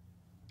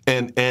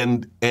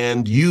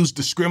and used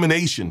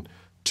discrimination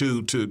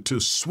to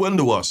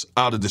swindle us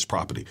out of this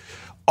property.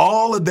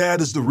 All of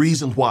that is the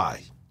reason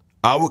why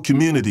our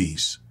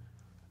communities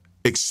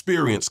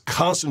experience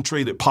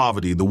concentrated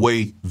poverty the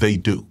way they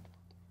do.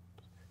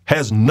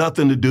 Has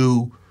nothing to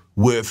do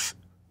with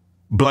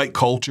black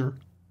culture,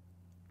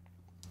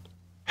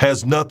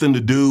 has nothing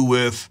to do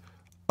with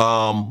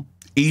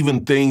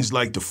even things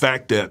like the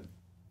fact that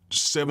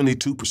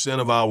 72%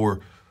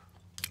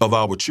 of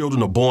our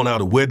children are born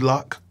out of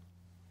wedlock.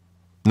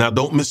 Now,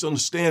 don't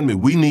misunderstand me.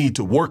 We need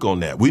to work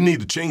on that. We need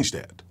to change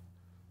that,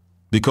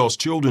 because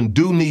children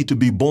do need to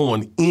be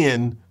born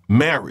in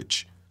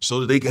marriage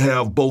so that they can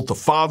have both a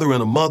father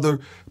and a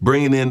mother,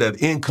 bringing in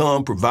that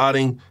income,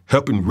 providing,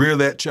 helping rear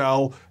that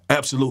child.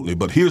 Absolutely.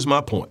 But here's my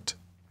point.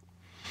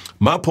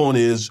 My point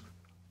is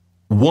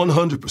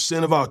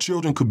 100% of our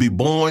children could be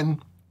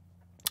born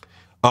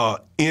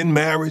in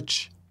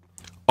marriage.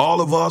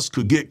 All of us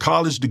could get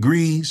college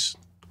degrees.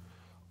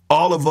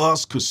 All of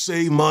us could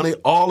save money.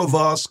 All of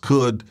us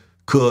could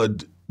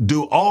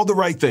do all the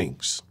right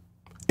things,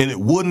 and it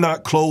would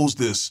not close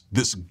this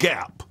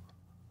gap,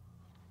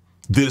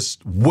 this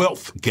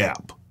wealth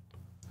gap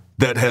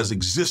that has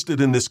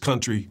existed in this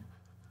country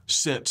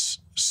since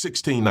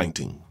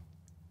 1619.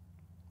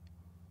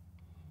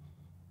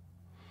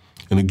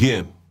 And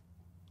again,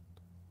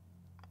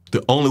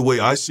 the only way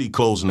I see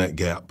closing that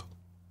gap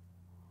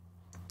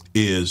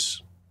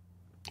is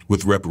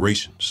with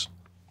reparations.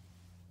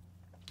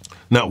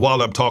 Now,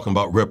 while I'm talking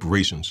about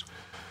reparations,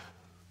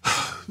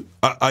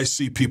 I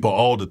see people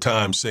all the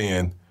time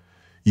saying,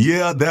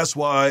 yeah, that's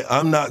why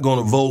I'm not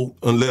going to vote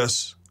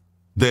unless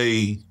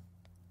they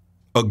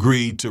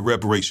agree to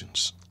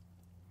reparations.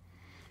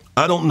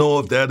 I don't know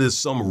if that is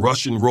some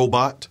Russian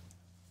robot.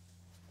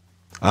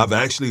 I've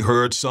actually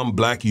heard some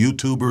black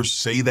YouTubers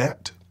say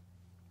that.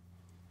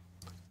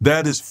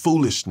 That is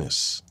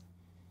foolishness.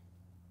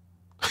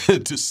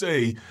 To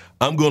say,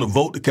 I'm going to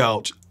vote the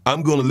couch,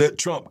 I'm going to let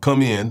Trump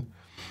come in,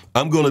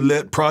 I'm going to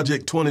let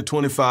Project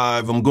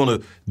 2025, I'm going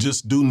to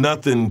just do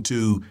nothing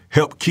to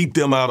help keep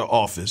them out of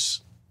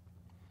office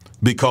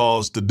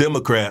because the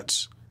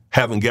Democrats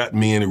haven't gotten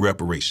me any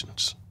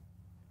reparations.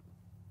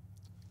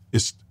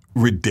 It's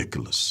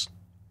ridiculous.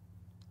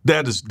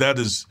 That's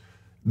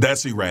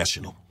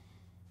irrational.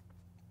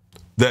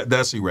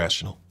 That's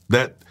irrational.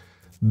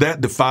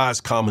 That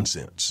defies common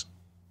sense.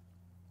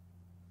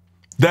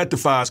 That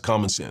defies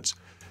common sense.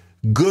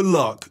 Good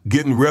luck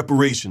getting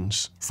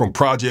reparations from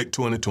Project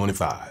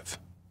 2025.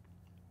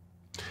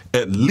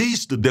 At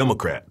least the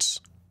Democrats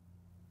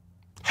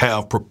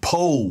have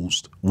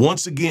proposed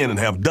once again and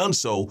have done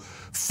so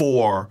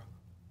for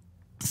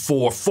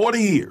 40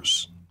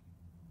 years,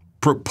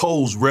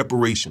 proposed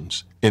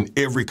reparations in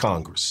every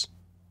Congress.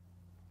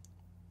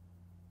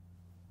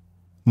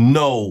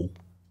 No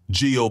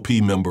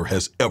GOP member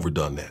has ever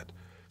done that.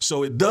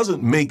 So it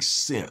doesn't make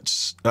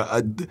sense.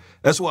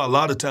 That's why a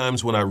lot of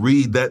times when I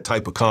read that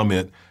type of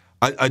comment,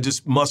 I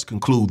just must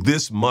conclude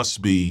this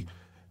must be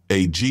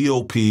a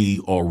GOP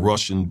or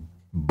Russian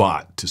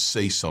bot to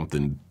say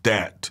something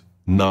that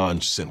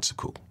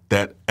nonsensical,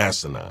 that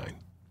asinine.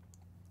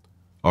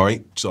 All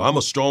right? So I'm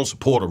a strong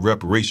supporter of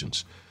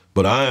reparations,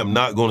 but I am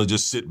not going to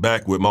just sit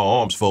back with my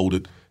arms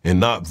folded and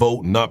not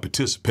vote and not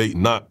participate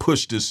and not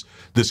push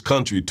this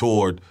country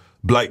toward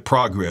black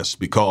progress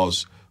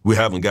because we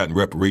haven't gotten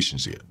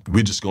reparations yet.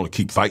 We're just going to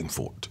keep fighting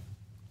for it.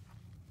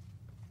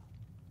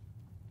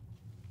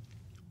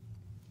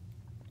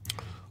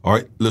 All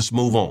right, let's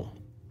move on.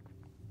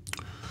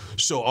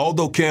 So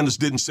although Candace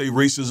didn't say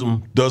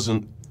racism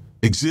doesn't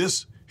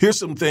exist, here's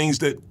some things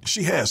that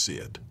she has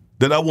said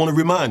that I want to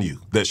remind you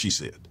that she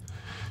said.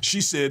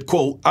 She said,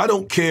 quote, "I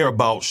don't care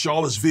about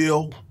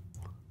Charlottesville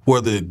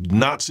where the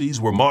Nazis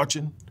were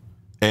marching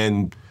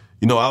and,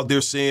 out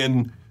there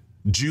saying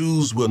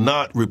Jews will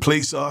not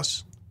replace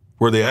us,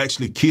 where they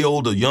actually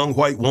killed a young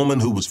white woman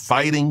who was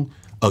fighting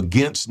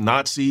against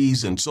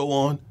Nazis and so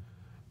on.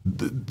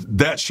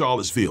 That's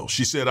Charlottesville."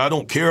 She said, "I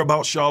don't care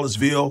about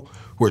Charlottesville,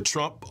 where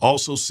Trump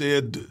also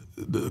said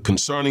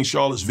concerning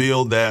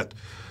Charlottesville that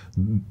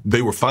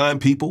they were fine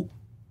people,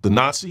 the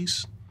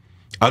Nazis.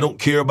 I don't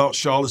care about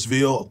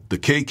Charlottesville, the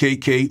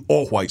KKK,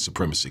 or white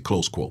supremacy,"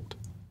 close quote.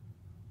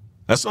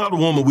 That's not a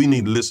woman we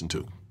need to listen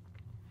to.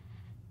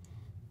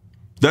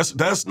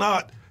 That's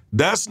not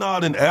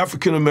an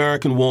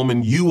African-American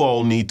woman you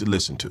all need to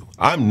listen to.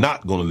 I'm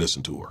not going to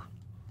listen to her.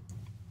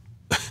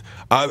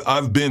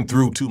 I've been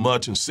through too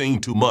much and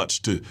seen too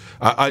much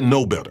I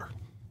know better.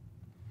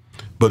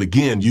 But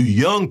again, you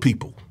young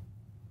people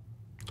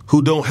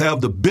who don't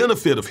have the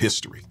benefit of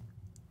history,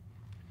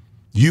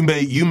 you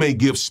may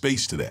give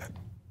space to that.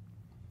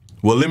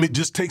 Well, let me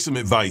just take some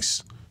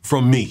advice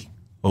from me,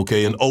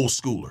 okay, an old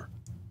schooler.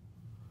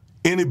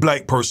 Any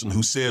black person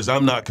who says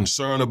I'm not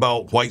concerned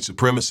about white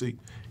supremacy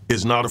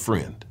is not a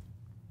friend.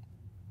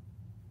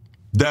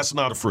 That's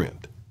not a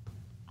friend.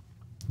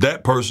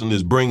 That person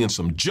is bringing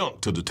some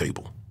junk to the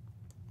table.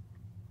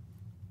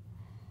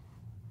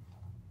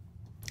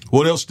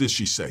 What else did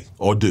she say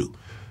or do?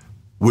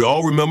 We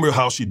all remember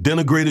how she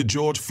denigrated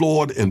George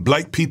Floyd and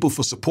black people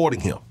for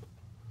supporting him.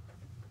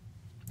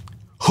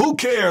 Who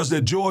cares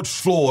that George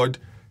Floyd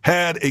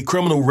had a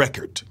criminal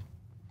record?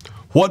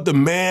 What the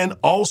man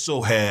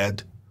also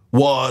had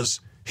was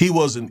he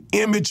was an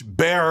image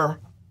bearer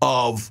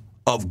of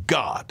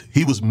God.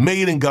 He was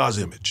made in God's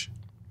image.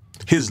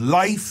 His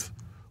life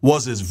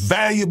was as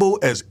valuable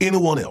as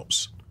anyone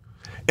else.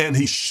 And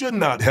he should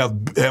not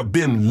have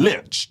been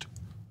lynched.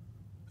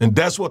 And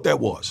that's what that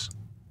was.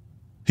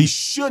 He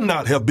should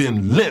not have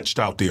been lynched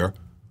out there,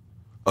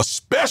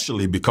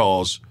 especially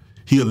because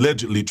he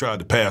allegedly tried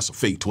to pass a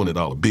fake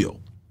 $20 bill.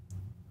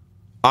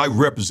 I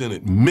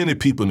represented many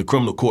people in the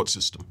criminal court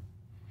system.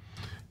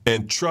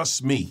 And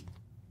trust me,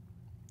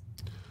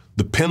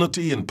 the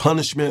penalty and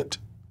punishment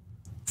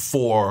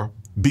for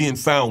being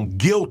found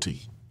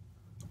guilty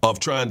of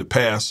trying to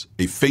pass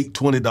a fake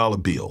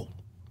 $20 bill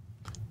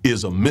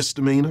is a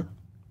misdemeanor,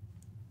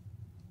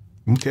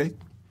 okay,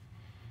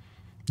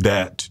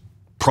 that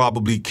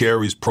probably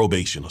carries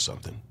probation or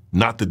something,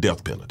 not the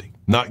death penalty,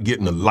 not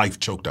getting the life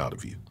choked out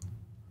of you.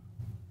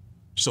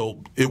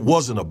 So it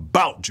wasn't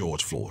about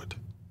George Floyd.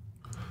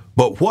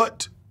 But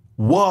what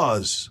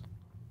was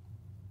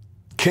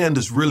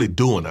Candace really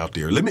doing out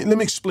there? Let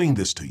me explain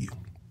this to you.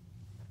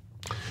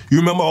 You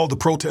remember all the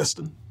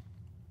protesting?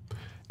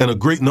 And a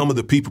great number of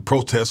the people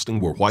protesting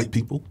were white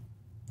people.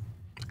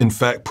 In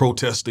fact,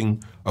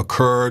 protesting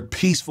occurred,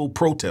 peaceful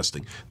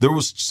protesting. There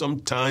was some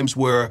times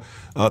where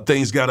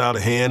things got out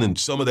of hand, and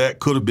some of that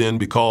could have been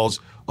because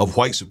of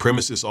white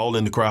supremacists all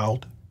in the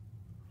crowd.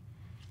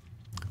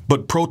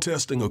 But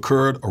protesting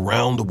occurred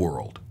around the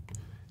world.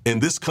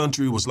 And this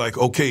country was like,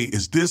 okay,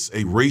 is this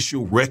a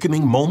racial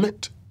reckoning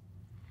moment?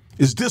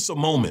 Is this a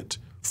moment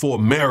for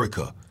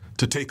America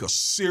to take a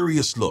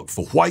serious look,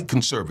 for white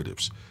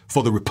conservatives,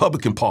 for the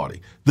Republican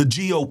Party, the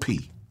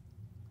GOP,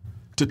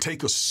 to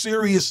take a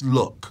serious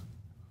look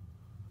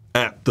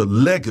at the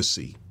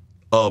legacy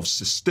of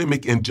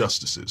systemic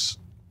injustices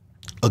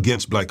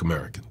against black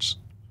Americans?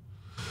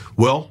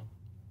 Well,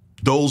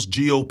 those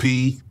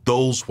GOP,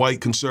 those white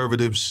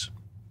conservatives,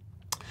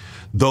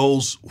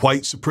 those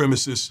white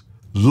supremacists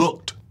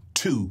looked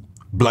to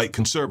black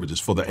conservatives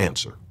for the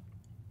answer.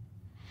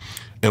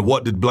 And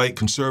what did black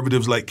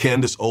conservatives like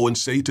Candace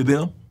Owens say to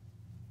them?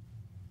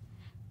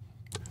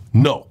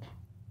 No,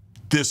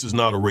 this is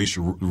not a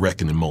racial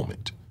reckoning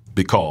moment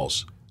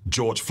because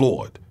George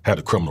Floyd had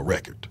a criminal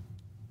record.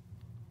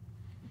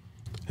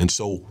 And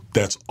so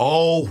that's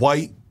all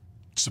white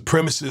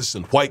supremacists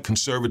and white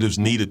conservatives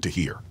needed to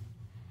hear.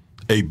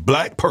 A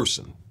black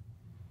person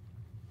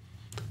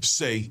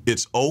say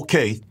it's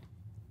okay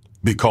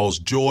because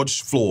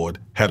George Floyd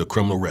had a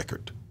criminal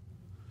record.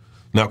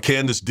 Now,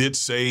 Candace did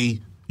say,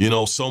 you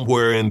know,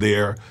 somewhere in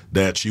there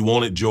that she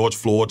wanted George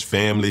Floyd's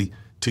family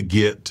to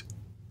get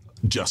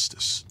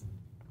justice.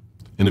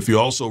 And if you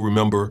also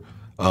remember,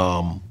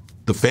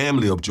 the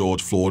family of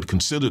George Floyd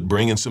considered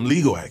bringing some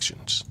legal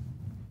actions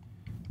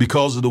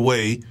because of the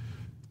way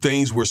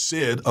things were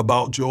said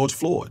about George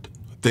Floyd.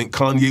 I think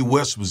Kanye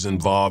West was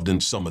involved in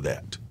some of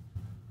that.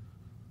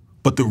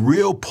 But the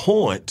real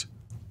point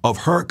of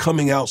her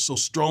coming out so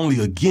strongly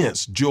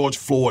against George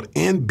Floyd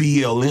and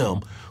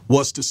BLM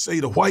was to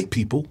say to white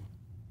people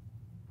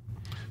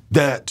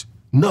that,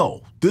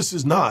 no, this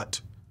is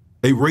not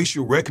a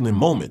racial reckoning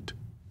moment.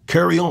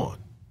 Carry on.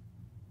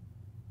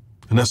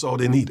 And that's all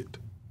they needed.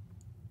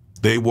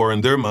 They were,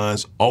 in their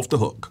minds, off the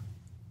hook.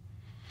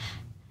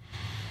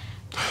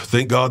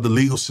 Thank God the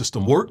legal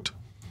system worked,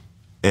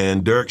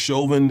 and Derek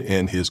Chauvin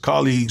and his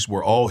colleagues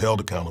were all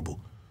held accountable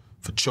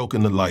for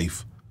choking the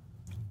life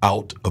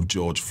out of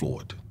George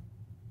Floyd.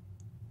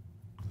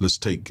 Let's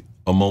take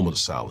a moment of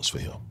silence for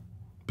him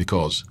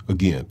because,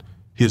 again,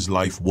 his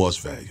life was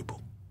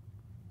valuable.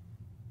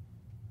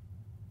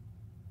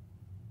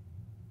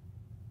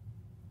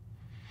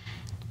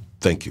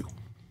 Thank you.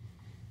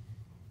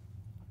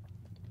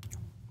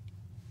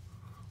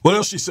 What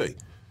else she say?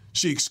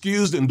 She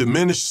excused and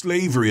diminished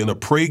slavery in a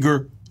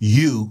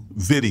PragerU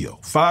video,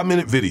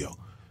 5-minute video.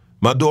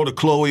 My daughter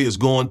Chloe is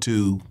going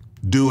to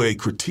do a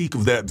critique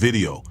of that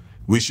video.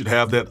 We should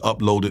have that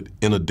uploaded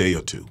in a day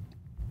or two.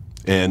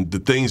 And the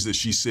things that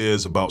she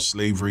says about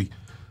slavery,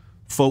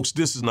 folks,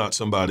 this is not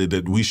somebody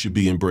that we should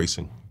be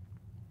embracing.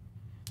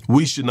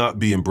 We should not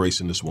be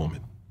embracing this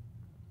woman.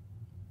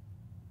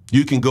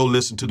 You can go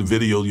listen to the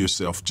video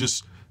yourself.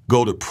 Just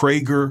go to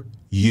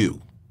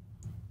PragerU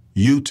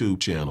YouTube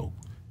channel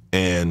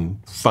and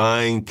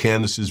find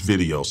Candace's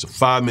video. It's a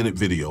 5-minute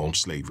video on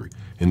slavery.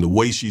 And the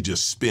way she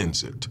just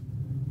spins it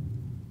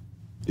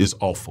is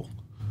awful.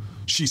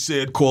 She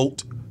said,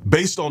 quote,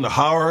 based on the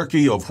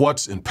hierarchy of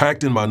what's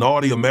impacting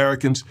minority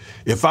Americans,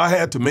 if I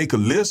had to make a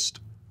list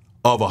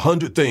of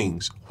 100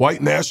 things,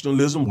 white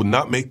nationalism would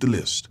not make the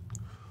list.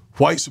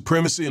 White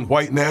supremacy and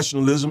white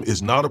nationalism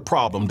is not a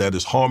problem that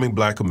is harming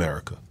Black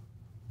America.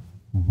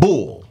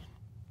 Bull.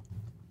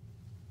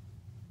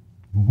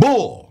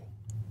 Bull.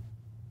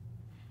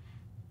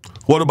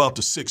 What about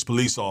the 6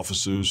 police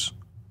officers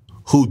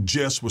who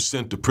just were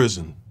sent to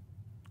prison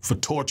for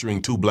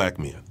torturing 2 black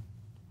men?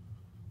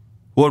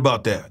 What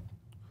about that?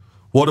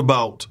 What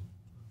about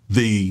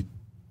the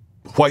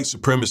white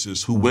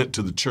supremacists who went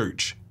to the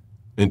church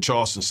in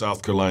Charleston,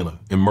 South Carolina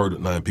and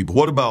murdered 9 people?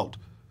 What about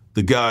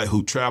the guy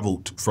who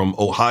traveled from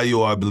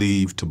Ohio, I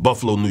believe, to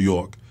Buffalo, New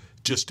York,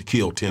 just to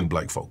kill 10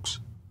 black folks?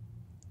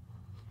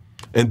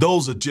 And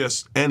those are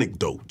just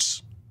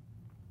anecdotes.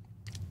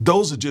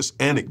 Those are just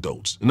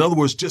anecdotes. In other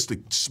words, just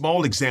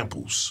small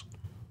examples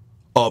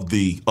of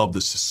the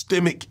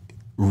systemic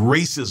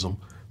racism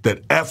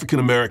that African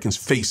Americans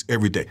face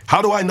every day.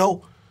 How do I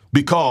know?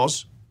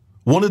 Because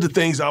one of the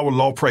things our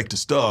law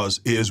practice does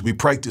is we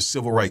practice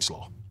civil rights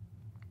law.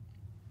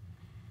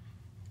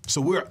 So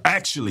we're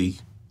actually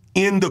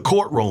in the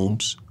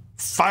courtrooms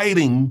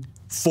fighting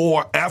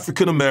for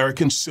African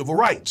American civil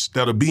rights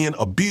that are being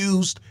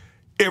abused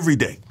every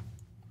day.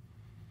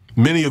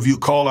 Many of you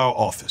call our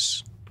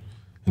office.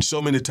 And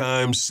so many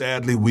times,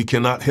 sadly, we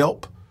cannot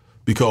help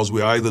because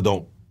we either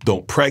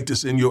don't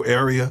practice in your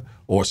area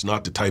or it's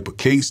not the type of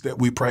case that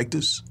we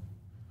practice.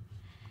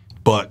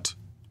 But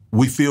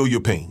we feel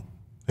your pain,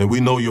 and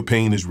we know your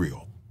pain is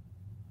real.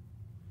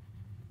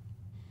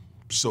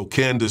 So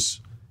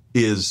Candace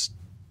is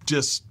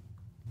just,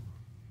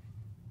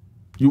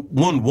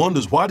 one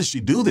wonders, why does she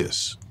do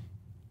this?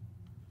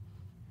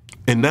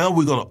 And now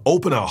we're going to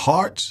open our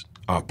hearts,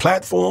 our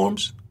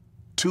platforms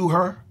to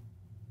her.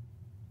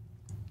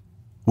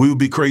 We would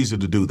be crazy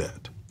to do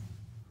that.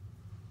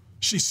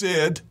 She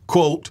said,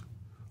 quote,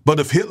 but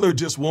if Hitler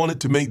just wanted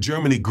to make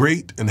Germany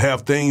great and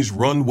have things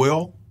run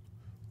well,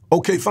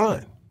 okay,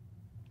 fine.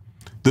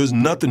 There's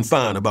nothing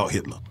fine about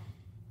Hitler.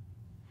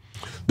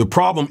 The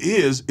problem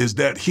is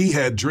that he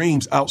had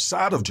dreams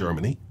outside of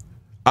Germany.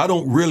 I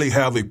don't really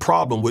have a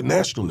problem with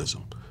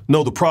nationalism.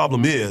 No, the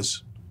problem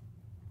is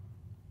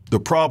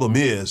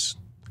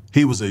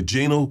he was a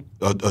genocidal,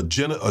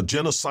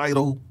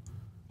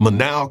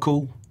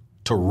 maniacal,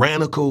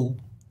 tyrannical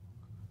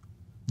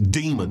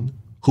demon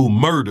who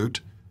murdered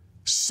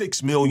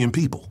 6 million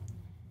people.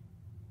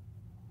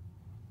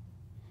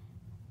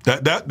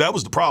 That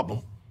was the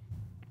problem.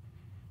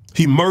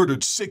 He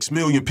murdered 6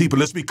 million people.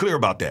 Let's be clear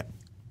about that.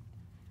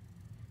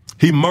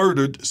 He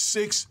murdered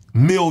 6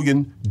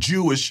 million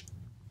Jewish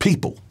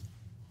people.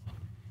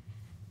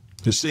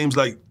 It seems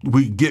like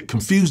we get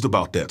confused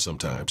about that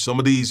sometimes. Some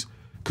of these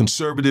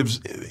conservatives,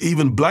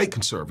 even black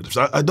conservatives,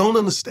 I don't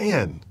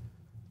understand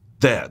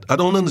that. I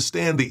don't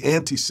understand the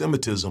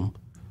anti-Semitism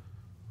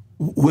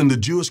when the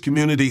Jewish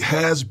community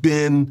has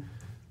been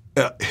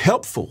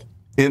helpful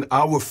in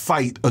our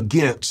fight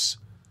against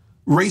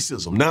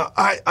racism. Now,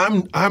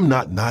 I'm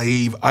not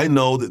naive. I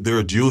know that there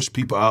are Jewish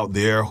people out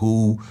there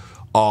who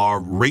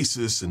are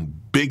racist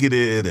and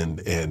bigoted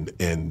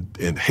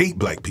and hate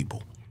black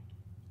people.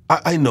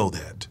 I know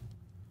that.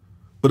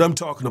 But I'm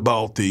talking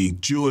about the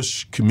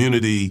Jewish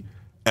community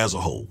as a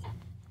whole.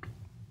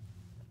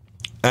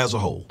 As a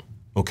whole,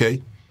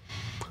 okay?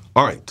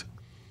 All right.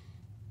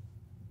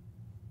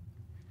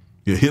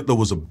 Yeah, Hitler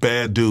was a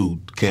bad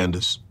dude,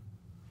 Candace.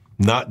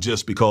 Not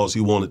just because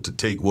he wanted to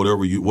take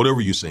whatever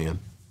you're saying,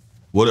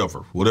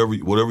 whatever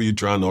you're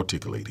trying to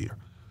articulate here.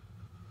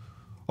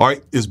 All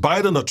right, is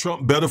Biden or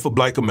Trump better for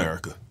Black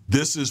America?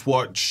 This is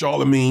what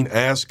Charlemagne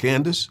asked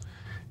Candace,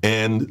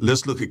 and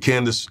let's look at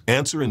Candace's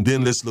answer, and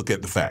then let's look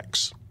at the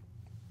facts.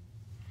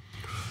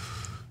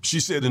 She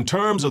said, in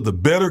terms of the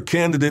better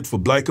candidate for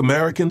Black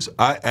Americans,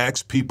 I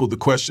asked people the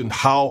question,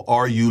 how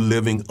are you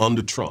living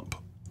under Trump?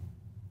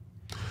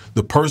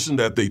 The person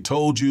that they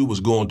told you was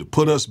going to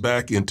put us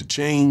back into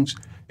chains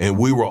and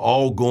we were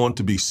all going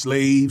to be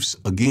slaves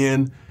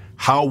again.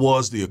 How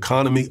was the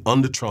economy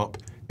under Trump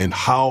and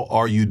how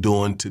are you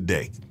doing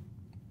today?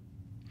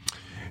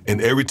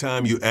 And every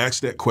time you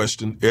ask that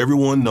question,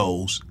 everyone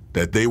knows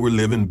that they were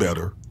living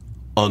better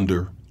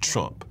under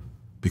Trump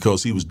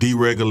because he was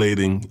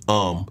deregulating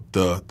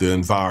the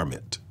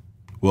environment.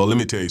 Well, let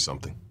me tell you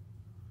something.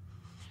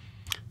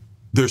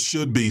 There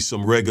should be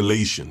some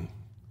regulation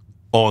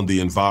on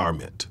the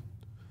environment.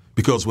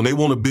 Because when they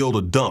want to build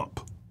a dump,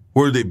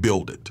 where do they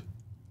build it?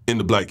 In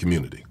the Black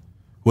community.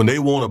 When they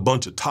want a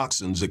bunch of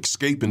toxins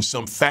escaping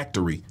some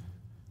factory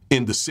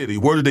in the city,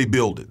 where do they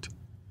build it?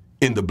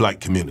 In the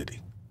Black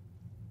community.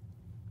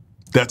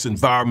 That's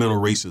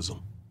environmental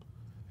racism.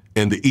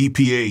 And the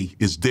EPA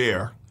is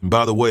there. And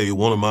by the way,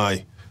 one of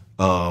my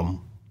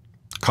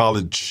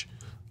college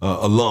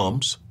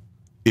alums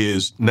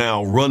is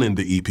now running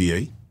the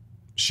EPA.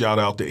 Shout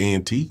out to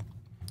A&T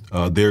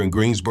there in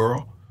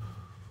Greensboro.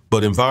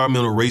 But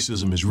environmental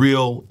racism is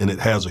real, and it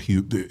has a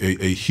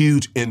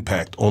huge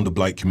impact on the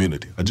Black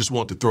community. I just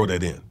want to throw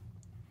that in.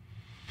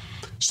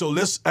 So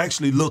let's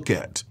actually look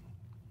at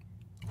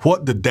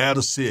what the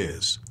data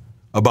says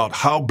about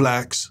how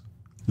Blacks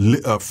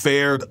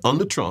fared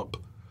under Trump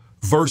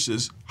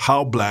versus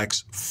how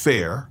Blacks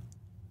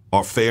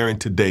are faring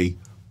today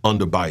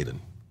under Biden.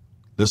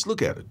 Let's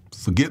look at it.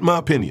 Forget my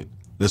opinion.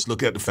 Let's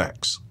look at the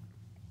facts.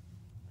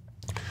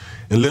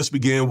 And let's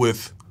begin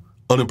with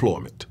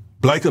unemployment.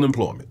 Black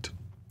unemployment.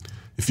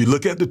 If you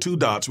look at the two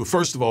dots, well,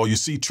 first of all, you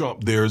see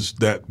Trump, there's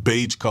that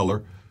beige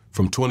color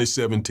from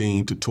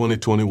 2017 to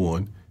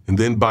 2021, and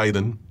then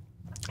Biden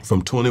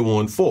from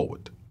 21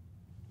 forward.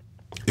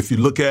 If you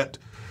look at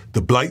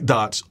the black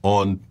dots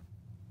on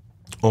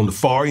the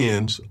far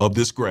ends of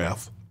this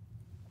graph,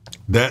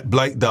 that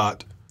black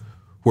dot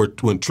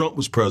when Trump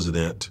was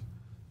president,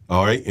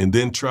 all right, and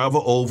then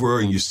travel over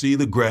and you see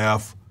the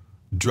graph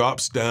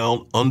drops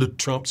down under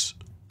Trump's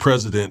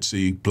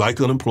presidency, black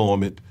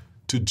unemployment,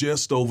 to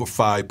just over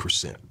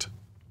 5%.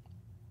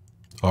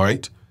 All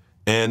right?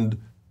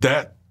 And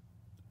that,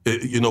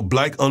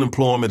 black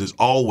unemployment is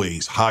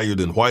always higher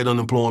than white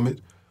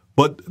unemployment,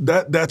 but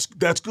that's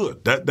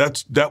good.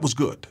 That was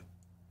good.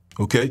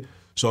 Okay?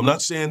 So I'm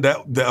not saying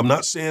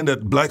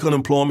that black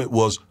unemployment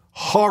was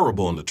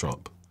horrible under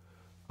Trump.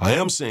 I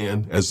am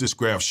saying, as this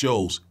graph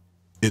shows,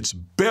 it's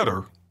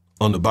better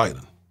under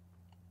Biden.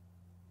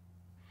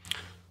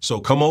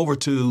 So come over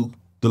to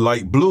the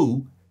light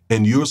blue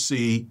and you'll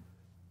see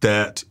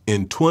that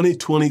in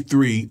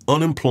 2023,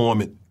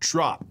 unemployment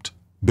dropped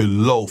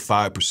below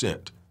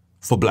 5%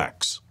 for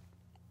Blacks.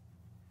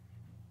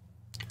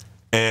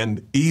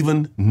 And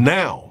even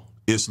now,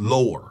 it's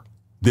lower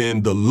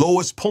than the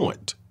lowest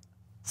point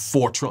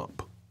for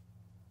Trump.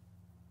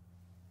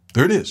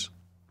 There it is.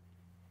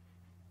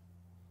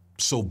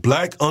 So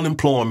Black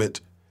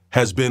unemployment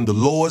has been the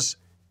lowest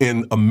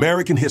in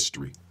American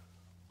history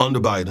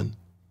under Biden.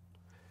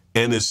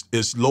 And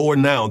it's lower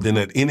now than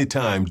at any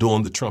time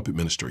during the Trump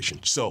administration.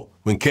 So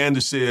when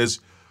Candace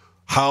says,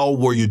 how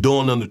were you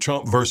doing under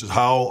Trump versus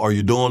how are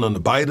you doing under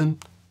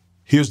Biden?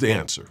 Here's the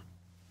answer.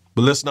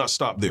 But let's not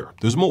stop there.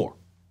 There's more.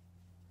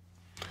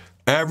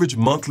 Average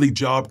monthly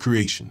job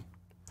creation.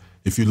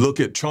 If you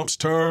look at Trump's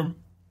term,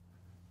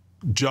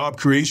 job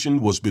creation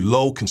was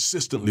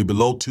consistently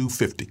below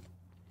 250.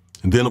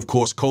 And then, of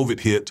course, COVID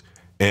hit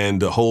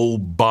and the whole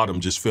bottom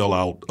just fell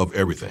out of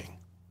everything.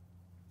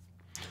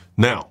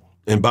 Now,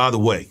 and by the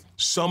way,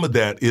 some of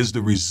that is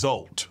the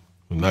result,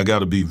 and I got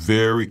to be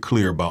very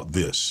clear about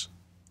this.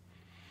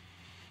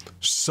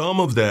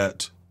 Some of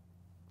that,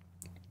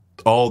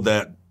 all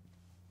that,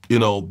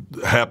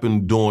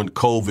 happened during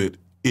COVID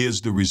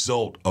is the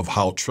result of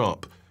how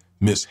Trump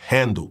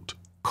mishandled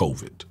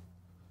COVID,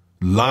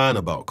 lying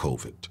about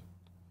COVID,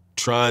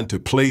 trying to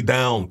play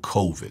down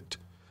COVID,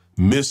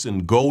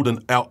 missing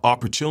golden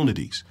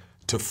opportunities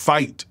to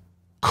fight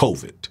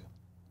COVID.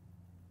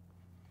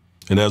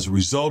 And as a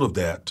result of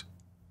that,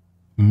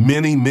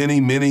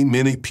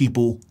 many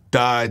people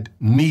died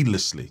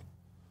needlessly,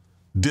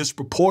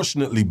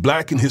 disproportionately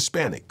Black and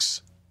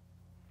Hispanics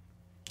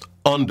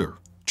under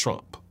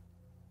Trump.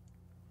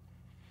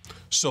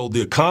 So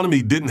the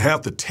economy didn't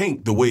have to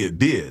tank the way it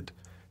did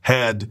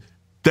had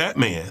that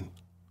man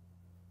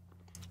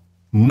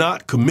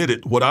not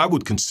committed what I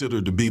would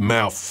consider to be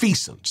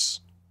malfeasance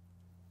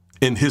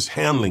in his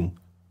handling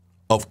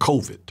of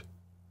COVID.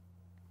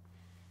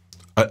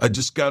 I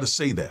just got to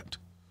say that.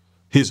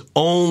 His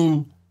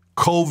own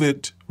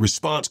COVID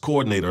response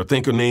coordinator, I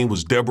think her name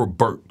was Deborah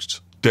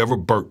Burks.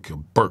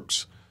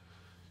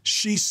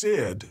 She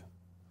said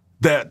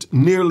that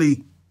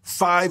nearly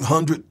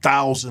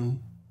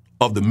 500,000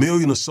 of the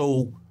million or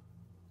so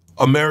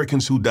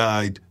Americans who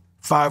died,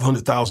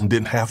 500,000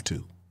 didn't have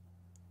to.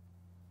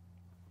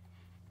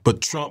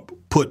 But Trump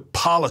put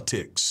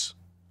politics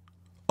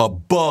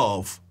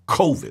above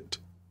COVID.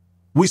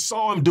 We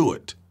saw him do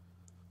it.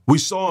 We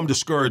saw him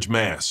discourage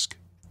masks.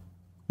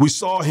 We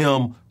saw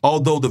him,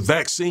 although the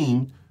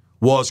vaccine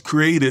was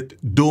created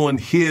during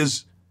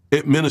his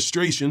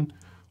administration,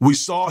 we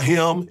saw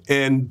him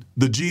and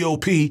the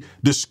GOP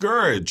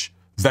discourage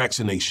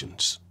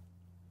vaccinations,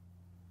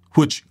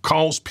 which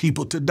caused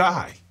people to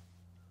die.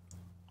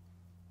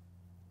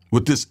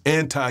 With this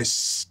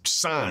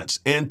anti-science,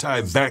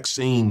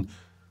 anti-vaccine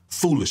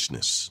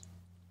foolishness.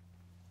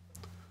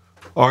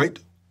 All right,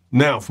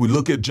 now if we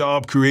look at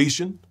job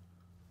creation,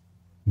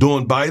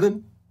 during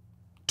Biden,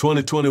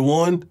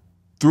 2021,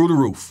 through the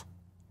roof.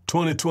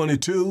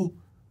 2022,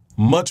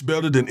 much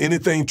better than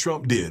anything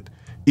Trump did.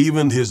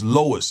 Even his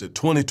lowest at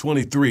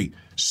 2023,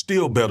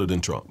 still better than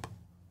Trump.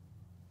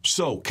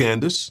 So,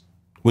 Candace,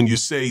 when you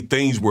say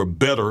things were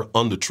better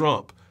under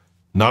Trump,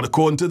 not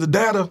according to the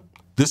data.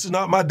 This is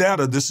not my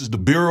data. This is the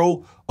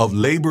Bureau of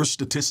Labor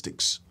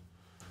Statistics.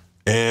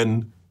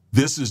 And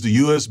this is the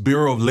U.S.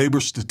 Bureau of Labor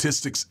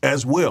Statistics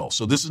as well.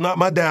 So this is not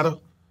my data.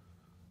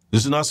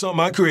 This is not something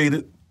I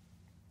created.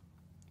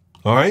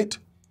 All right?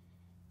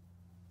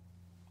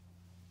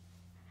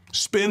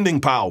 Spending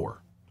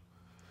power.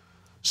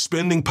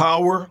 Spending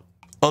power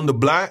under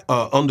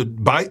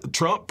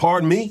Trump,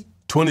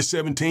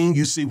 2017,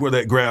 you see where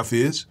that graph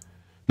is.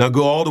 Now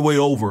go all the way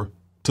over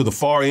to the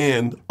far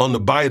end under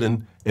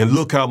Biden and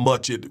look how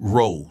much it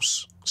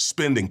rose.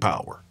 Spending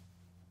power.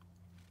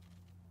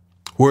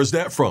 Where's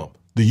that from?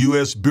 The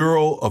U.S.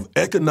 Bureau of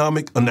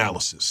Economic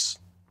Analysis.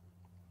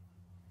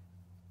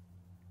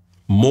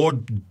 More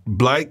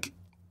Black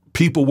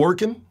people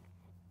working,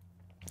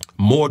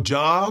 more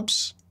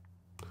jobs,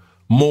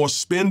 more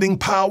spending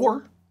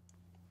power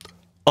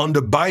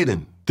under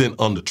Biden than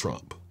under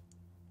Trump.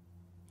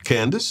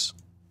 Candace,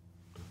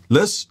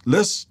 let's tell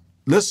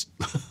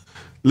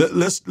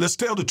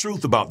the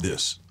truth about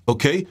this,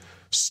 okay?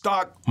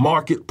 Stock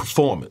market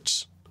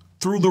performance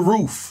through the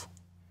roof.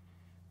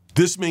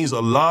 This means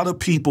a lot of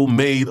people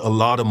made a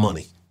lot of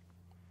money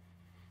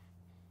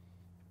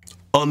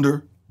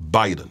under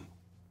Biden.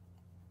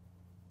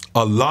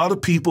 A lot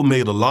of people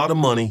made a lot of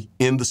money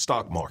in the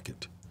stock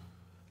market.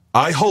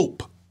 I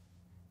hope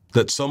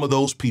that some of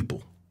those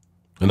people,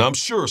 and I'm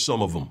sure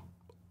some of them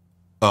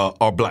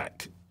are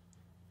Black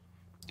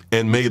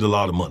and made a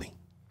lot of money.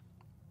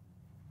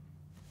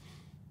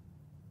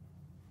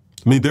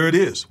 I mean, there it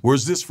is.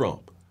 Where's this from?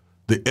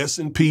 The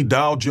S&P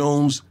Dow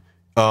Jones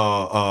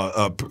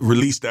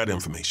released that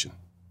information.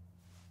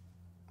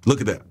 Look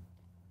at that.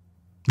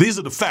 These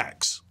are the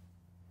facts.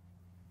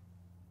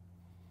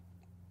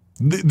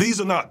 These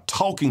are not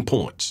talking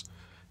points.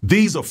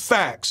 These are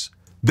facts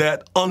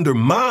that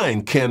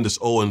undermine Candace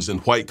Owens and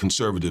white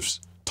conservatives'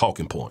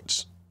 talking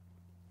points.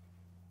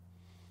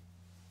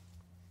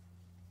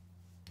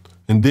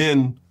 And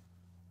then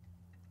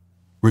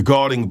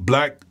regarding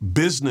Black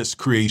business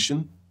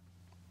creation,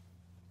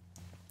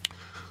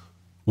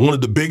 one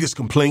of the biggest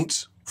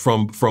complaints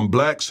from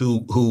Blacks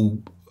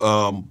who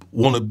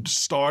want to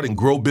start and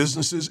grow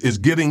businesses is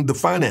getting the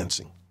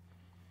financing.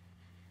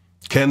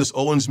 Candace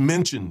Owens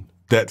mentioned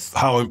that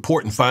how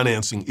important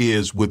financing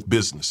is with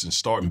business and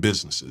starting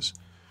businesses.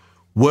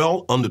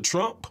 Well, under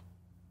Trump,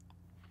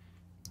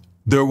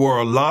 there were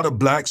a lot of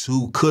Blacks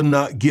who could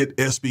not get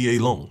SBA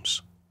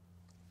loans.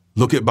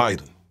 Look at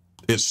Biden.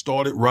 It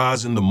started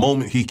rising the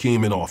moment he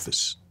came in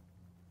office.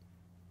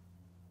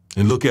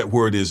 And look at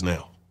where it is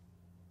now.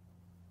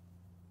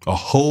 A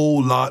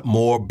whole lot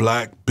more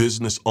Black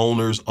business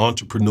owners,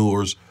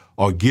 entrepreneurs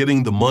are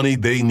getting the money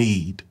they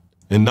need,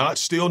 and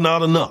still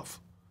not enough,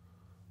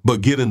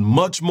 but getting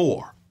much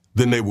more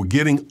than they were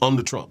getting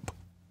under Trump.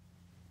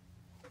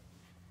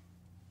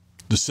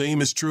 The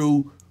same is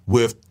true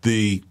with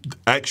the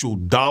actual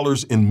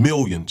dollars in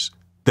millions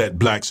that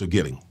Blacks are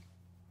getting.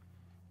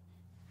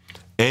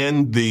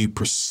 And the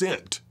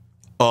percent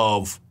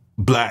of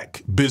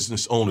Black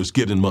business owners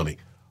getting money.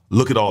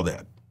 Look at all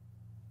that.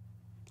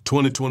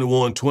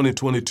 2021,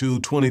 2022,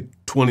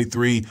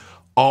 2023,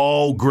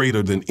 all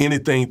greater than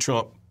anything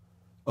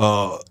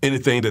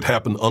anything that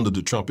happened under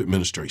the Trump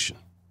administration.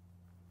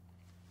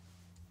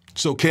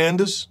 So,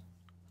 Candace,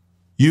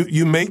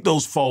 You make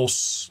those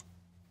false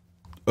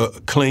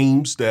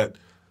claims that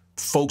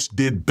folks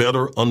did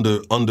better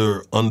under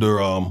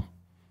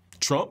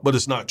Trump, but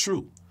it's not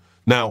true.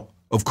 Now,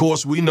 of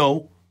course, we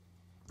know,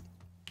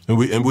 and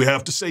we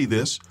have to say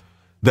this,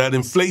 that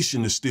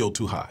inflation is still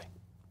too high.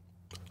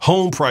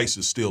 Home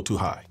prices still too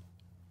high.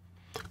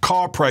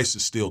 Car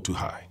prices still too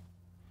high.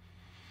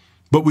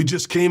 But we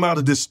just came out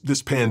of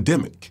this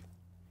pandemic,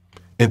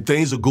 and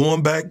things are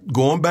going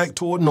back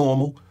toward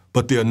normal,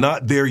 but they're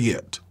not there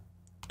yet.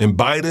 And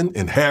Biden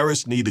and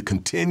Harris need to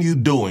continue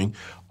doing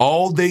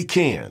all they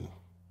can,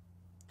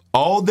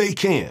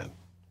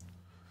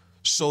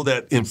 so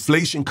that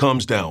inflation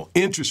comes down,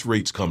 interest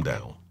rates come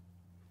down.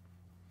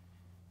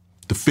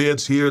 The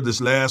Feds here this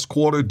last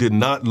quarter did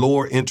not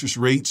lower interest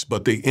rates,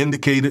 but they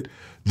indicated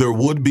there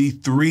would be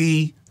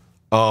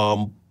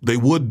they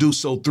would do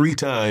so 3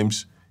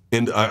 times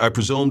in, I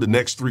presume, the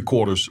next 3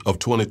 quarters of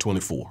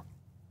 2024.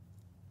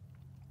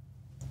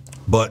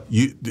 But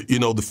you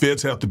know, the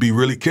Feds have to be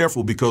really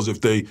careful, because if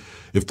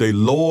they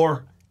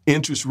lower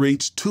interest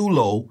rates too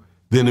low,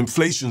 then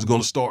inflation is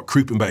going to start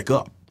creeping back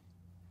up.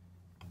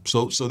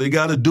 So they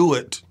got to do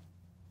it.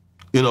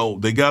 You know,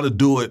 they got to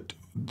do it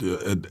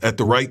at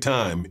the right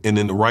time and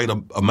in the right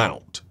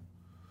amount.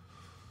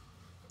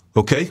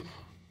 Okay.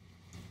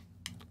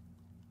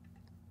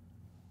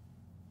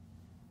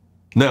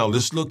 Now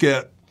let's look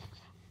at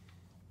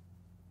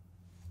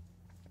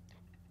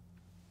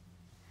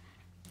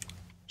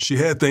she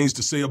had things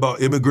to say about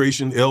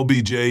immigration,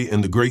 LBJ,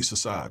 and the Great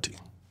Society.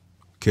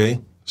 Okay,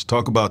 let's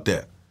talk about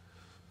that.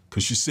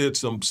 Because she said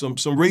some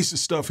racist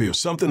stuff here.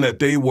 Something that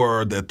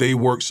they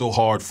worked so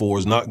hard for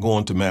is not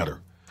going to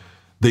matter.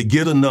 They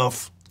get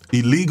enough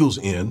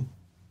illegals in,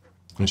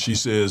 and she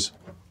says,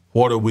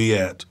 what are we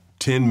at?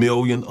 10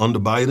 million under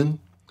Biden?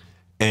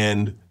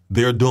 And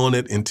they're doing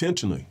it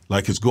intentionally.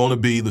 Like it's going to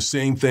be the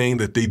same thing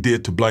that they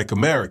did to Black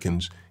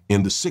Americans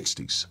in the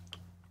 60s.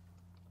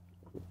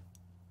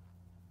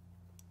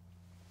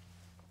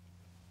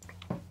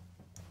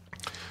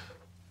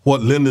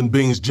 What Lyndon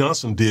Baines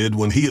Johnson did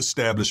when he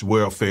established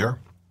welfare.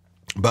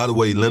 By the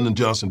way, Lyndon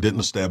Johnson didn't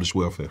establish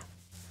welfare.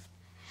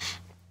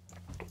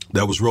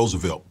 That was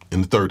Roosevelt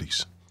in the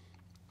 30s.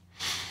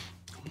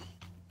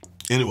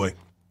 Anyway,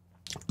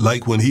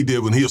 like when he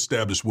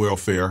established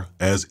welfare,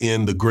 as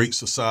in the Great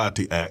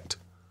Society Act,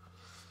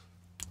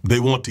 they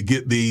want to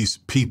get these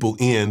people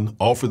in,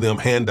 offer them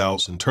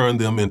handouts, and turn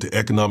them into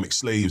economic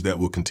slaves that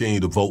will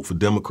continue to vote for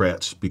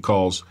Democrats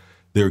because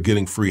they're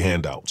getting free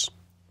handouts.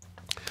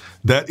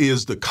 That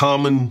is the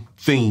common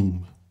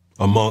theme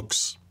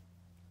amongst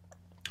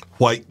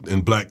white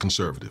and black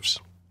conservatives.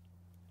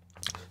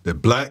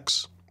 That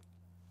blacks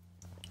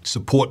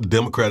support the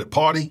Democratic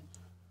Party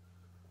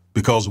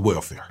because of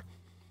welfare.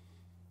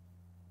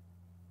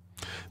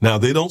 Now,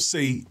 they don't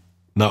say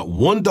not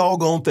one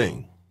doggone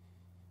thing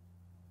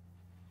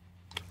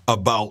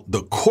about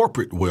the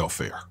corporate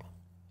welfare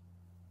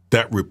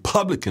that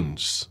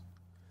Republicans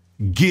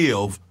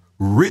give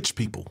rich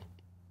people,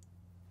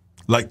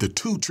 like the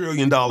 $2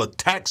 trillion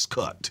tax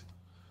cut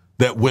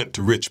that went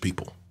to rich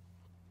people.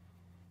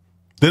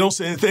 They don't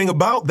say anything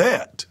about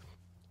that.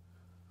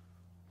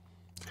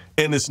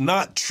 And it's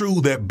not true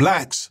that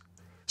blacks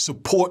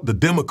support the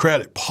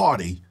Democratic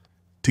Party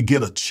to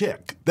get a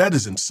check. That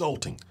is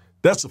insulting.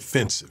 That's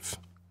offensive.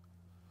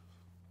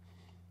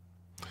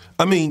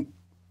 I mean,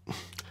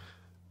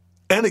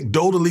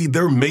 anecdotally,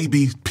 there may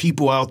be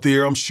people out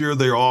there, I'm sure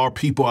there are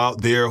people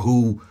out there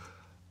who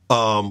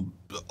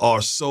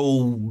are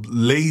so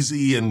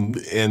lazy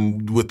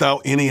and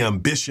without any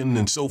ambition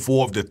and so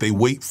forth that they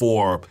wait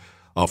for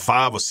a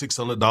 $500 or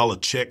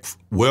 $600 check,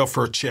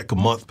 welfare check a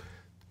month.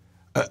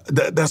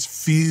 That's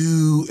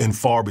few and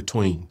far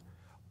between.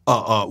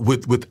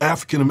 With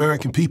African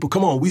American people,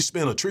 come on, we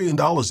spend $1 trillion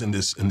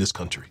in this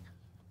country.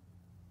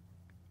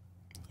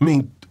 I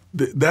mean,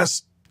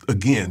 that's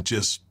again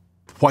just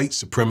white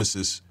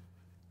supremacist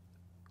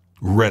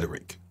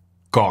rhetoric,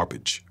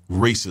 garbage,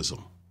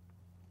 racism.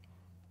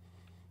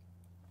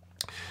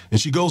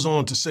 And she goes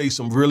on to say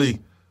some really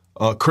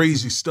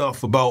crazy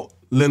stuff about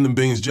Lyndon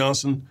Baines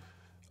Johnson.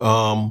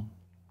 And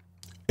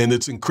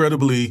it's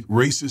incredibly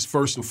racist,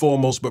 first and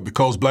foremost, but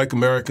because black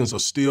Americans are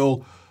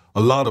still,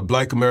 a lot of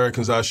black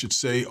Americans, I should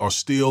say, are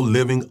still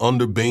living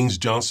under Baines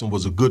Johnson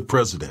was a good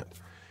president,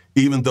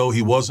 even though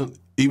he wasn't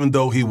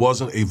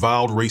a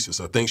vowed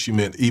racist. I think she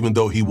meant even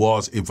though he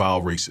was a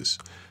vowed racist.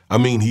 I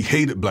mean, he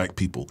hated black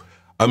people.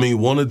 I mean,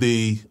 one of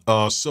the,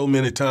 so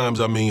many times,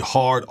 I mean,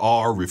 hard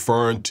R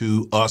referring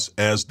to us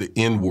as the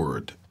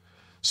N-word.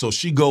 So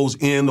she goes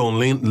in on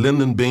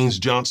Lyndon Baines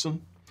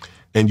Johnson,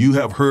 and you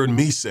have heard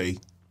me say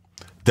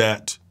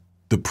that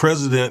the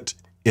president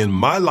in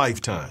my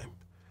lifetime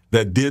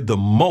that did the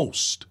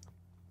most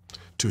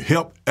to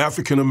help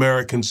African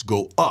Americans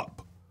go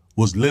up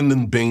was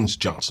Lyndon Baines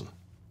Johnson.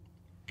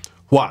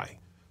 Why?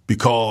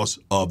 Because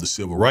of the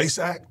Civil Rights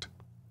Act,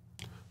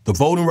 the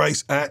Voting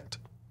Rights Act,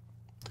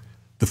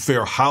 the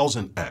Fair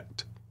Housing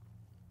Act.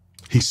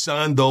 He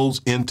signed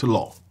those into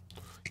law.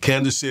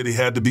 Candace said he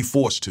had to be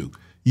forced to.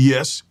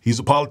 Yes, he's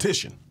a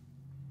politician.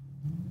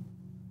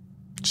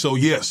 So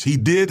yes, he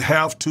did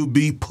have to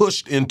be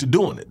pushed into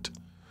doing it.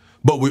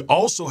 But we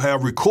also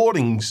have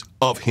recordings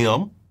of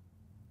him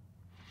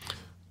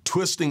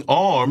twisting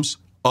arms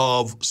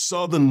of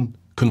Southern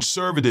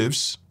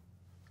conservatives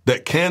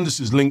that Candace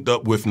is linked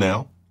up with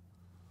now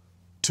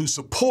to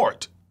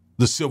support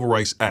the Civil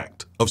Rights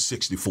Act of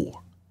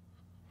 '64.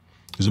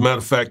 As a matter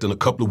of fact, in a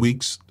couple of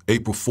weeks,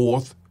 April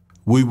 4th,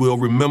 we will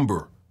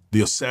remember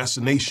the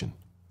assassination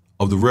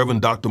of the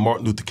Reverend Dr.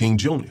 Martin Luther King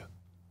Jr.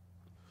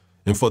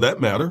 And for that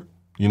matter,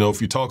 you know,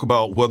 if you talk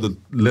about whether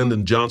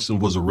Lyndon Johnson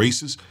was a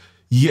racist,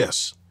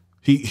 yes,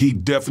 he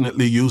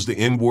definitely used the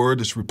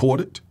N-word as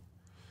reported.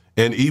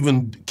 And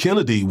even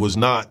Kennedy was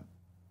not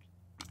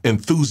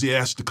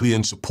enthusiastically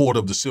in support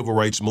of the civil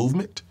rights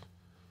movement.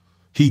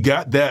 He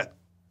got that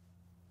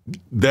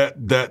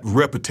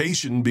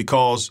reputation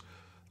because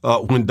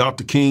when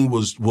Dr. King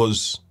was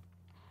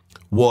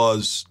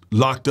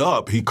locked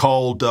up, he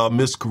called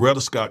Miss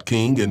Coretta Scott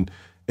King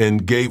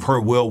and gave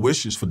her well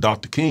wishes for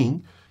Dr.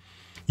 King.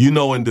 You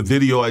know, in the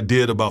video I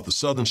did about the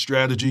Southern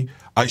strategy,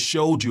 I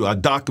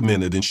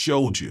documented and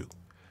showed you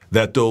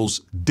that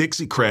those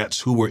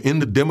Dixiecrats who were in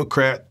the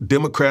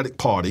Democratic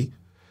Party,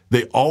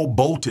 they all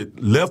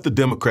left the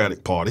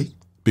Democratic Party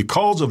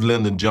because of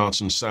Lyndon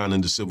Johnson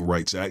signing the Civil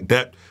Rights Act.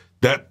 That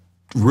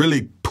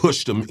really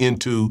pushed them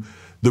into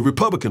the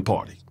Republican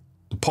Party,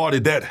 the party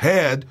that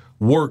had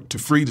worked to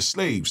free the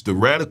slaves, the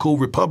radical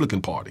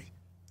Republican Party.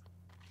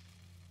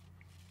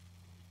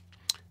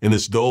 And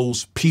it's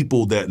those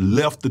people that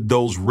left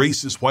those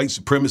racist, white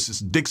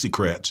supremacist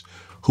Dixiecrats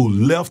who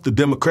left the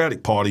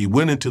Democratic Party,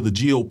 went into the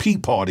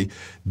GOP party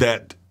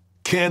that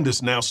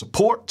Candace now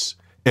supports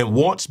and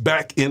wants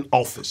back in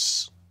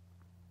office.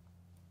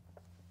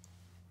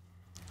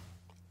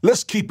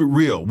 Let's keep it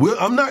real.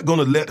 I'm not going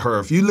to let her,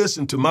 if you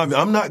listen to my video,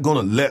 I'm not going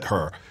to let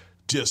her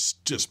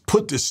just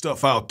put this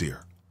stuff out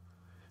there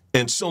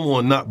and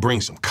someone not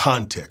bring some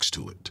context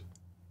to it.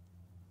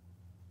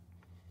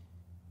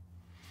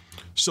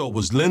 So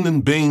was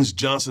Lyndon Baines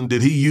Johnson,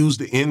 did he use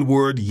the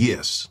N-word?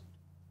 Yes.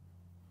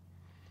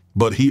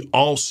 But he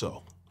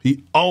also,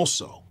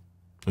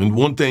 and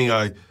one thing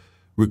I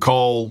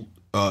recall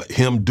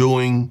him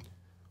doing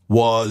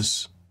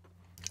was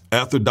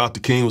after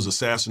Dr. King was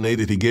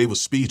assassinated, he gave a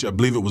speech, I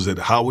believe it was at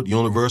Howard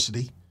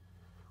University,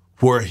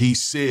 where he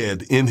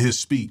said in his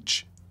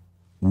speech,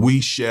 "We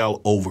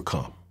shall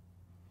overcome."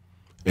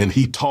 And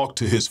he talked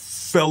to his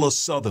fellow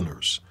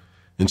Southerners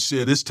and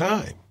said, it's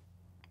time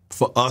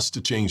for us to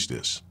change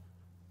this,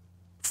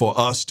 for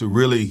us to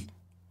really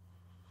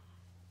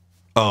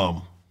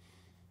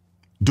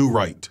do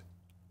right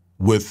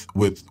with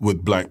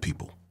black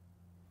people.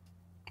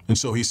 And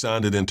so he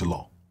signed it into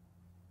law.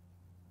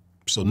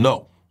 So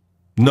no.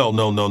 I don't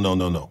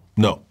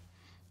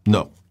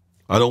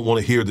want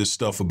to hear this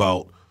stuff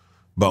about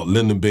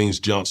Lyndon Baines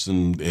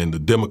Johnson and the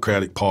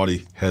Democratic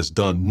Party have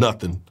done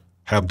nothing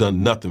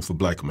for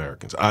black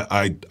Americans.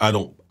 I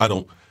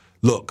don't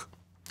look.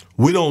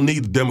 We don't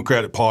need the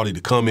Democratic Party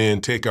to come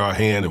in, take our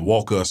hand and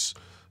walk us,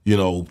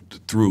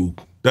 through.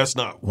 That's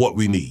not what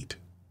we need.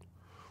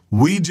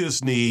 We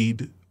just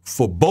need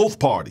for both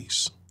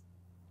parties,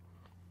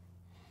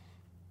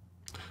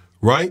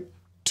 right,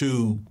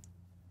 to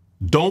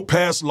don't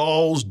pass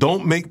laws,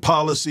 don't make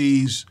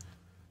policies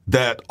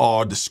that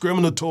are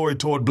discriminatory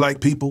toward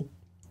black people.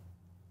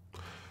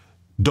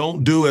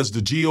 Don't do as the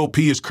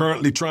GOP is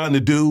currently trying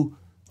to do,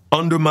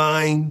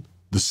 undermine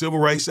the Civil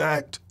Rights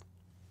Act,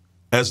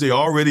 as they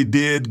already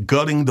did,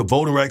 gutting the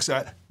Voting Rights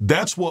Act.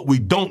 That's what we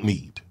don't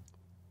need.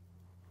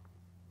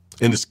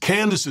 And it's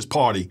Candace's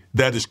party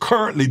that is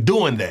currently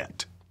doing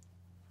that.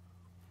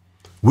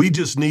 We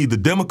just need the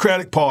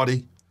Democratic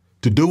Party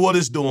to do what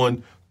it's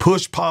doing,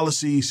 push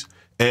policies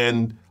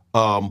and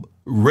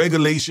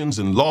regulations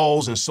and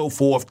laws and so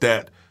forth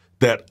that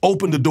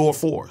open the door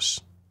for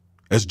us.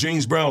 As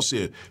James Brown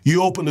said,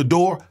 you open the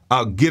door,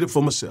 I'll get it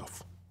for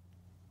myself.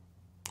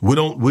 We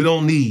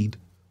don't need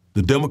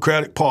the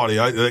Democratic Party.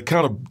 That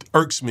kind of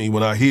irks me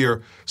when I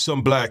hear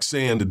some blacks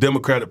saying the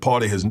Democratic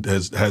Party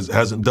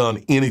hasn't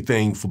done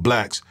anything for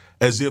blacks,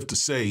 as if to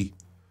say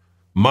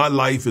my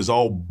life is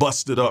all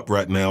busted up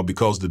right now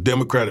because the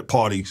Democratic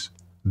Party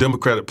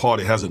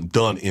hasn't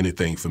done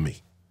anything for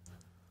me.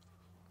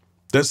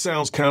 That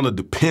sounds kind of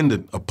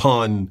dependent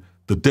upon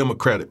the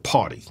Democratic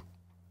Party.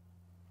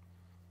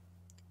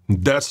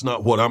 That's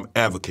not what I'm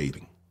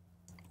advocating.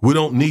 We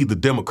don't need the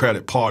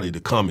Democratic Party to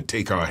come and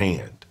take our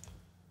hand,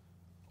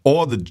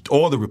 or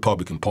the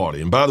Republican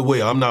Party. And by the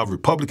way, I'm not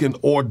Republican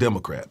or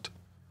Democrat.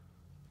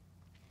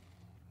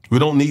 We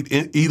don't need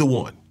either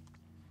one.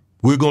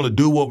 We're going to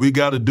do what we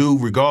got to do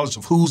regardless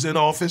of who's in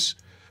office,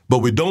 but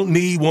we don't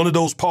need one of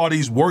those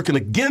parties working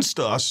against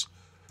us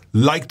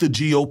like the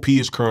GOP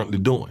is currently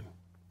doing.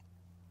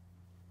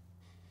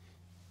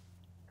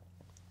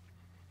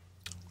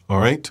 All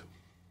right?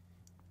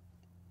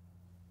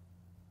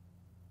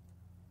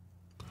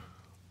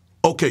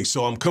 Okay,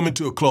 so I'm coming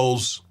to a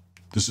close.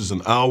 This is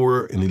an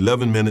hour and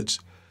 11 minutes.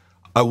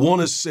 I want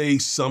to say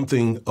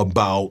something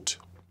about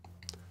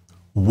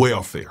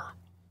welfare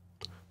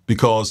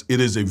because it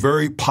is a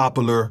very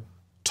popular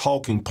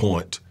talking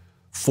point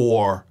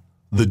for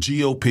the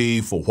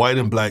GOP, for white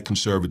and black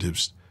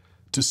conservatives,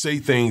 to say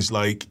things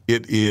like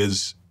it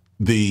is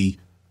the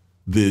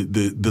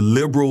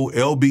liberal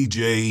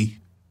LBJ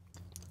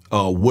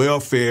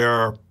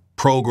welfare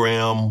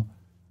program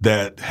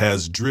that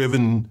has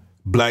driven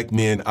black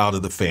men out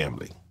of the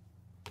family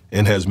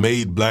and has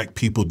made black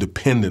people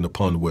dependent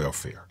upon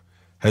welfare,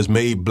 has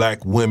made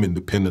black women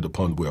dependent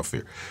upon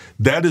welfare.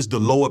 That is the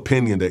low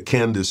opinion that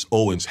Candace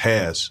Owens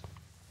has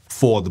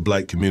for the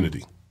black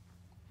community.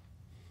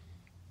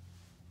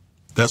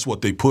 That's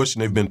what they push,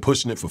 and they've been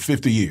pushing it for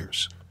 50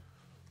 years.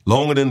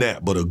 Longer than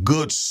that, but a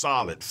good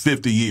solid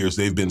 50 years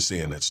they've been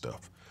saying that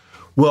stuff.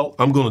 Well,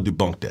 I'm going to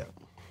debunk that.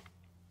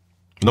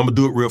 And I'm going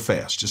to do it real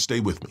fast. Just stay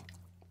with me.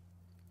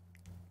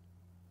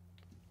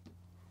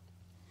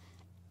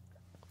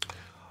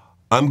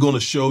 I'm going to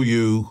show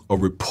you a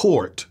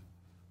report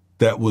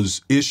that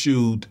was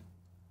issued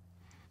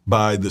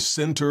by the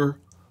Center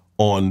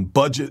on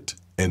Budget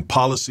and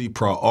Policy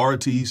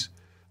Priorities.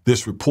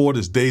 This report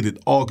is dated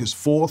August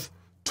 4th,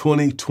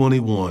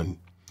 2021.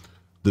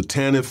 The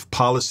TANF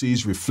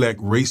policies reflect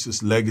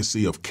racist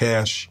legacy of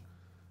cash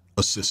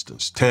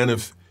assistance.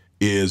 TANF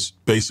is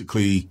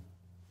basically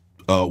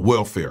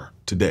welfare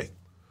today.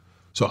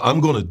 So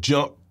I'm going to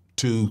jump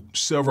to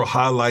several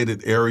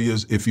highlighted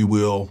areas, if you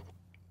will,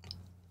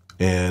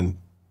 and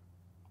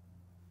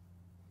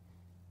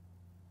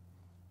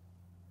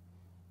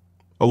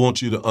I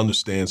want you to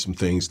understand some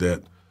things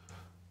that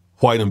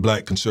white and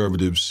black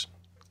conservatives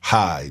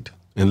hide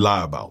and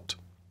lie about.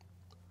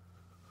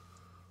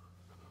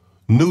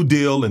 New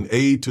Deal and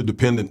aid to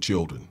dependent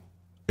children,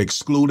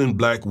 excluding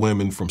black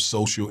women from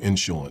social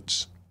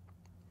insurance.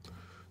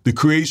 The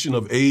creation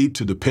of Aid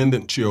to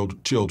Dependent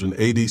Children,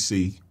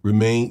 ADC,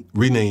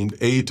 renamed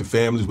Aid to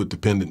Families with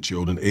Dependent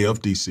Children,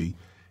 AFDC,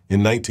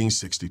 in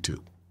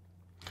 1962.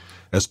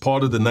 As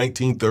part of the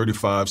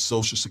 1935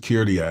 Social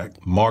Security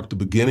Act, marked the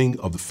beginning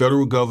of the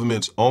federal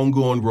government's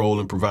ongoing role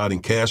in providing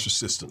cash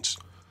assistance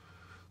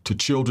to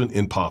children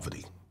in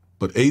poverty.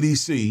 But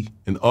ADC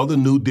and other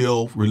New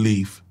Deal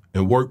relief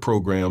and work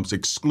programs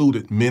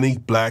excluded many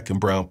black and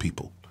brown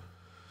people.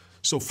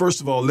 So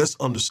first of all, let's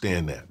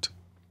understand that.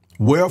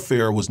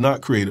 Welfare was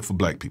not created for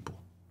black people.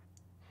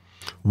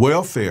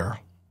 Welfare,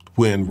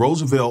 when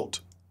Roosevelt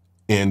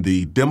and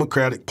the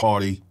Democratic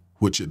Party,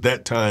 which at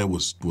that time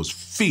was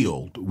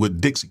filled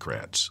with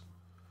Dixiecrats,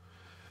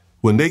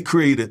 when they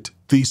created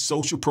these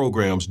social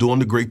programs during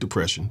the Great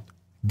Depression,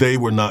 they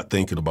were not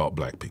thinking about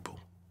black people.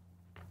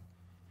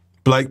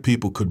 Black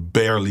people could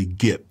barely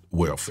get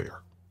welfare.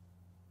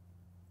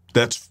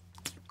 That's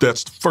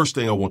the first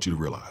thing I want you to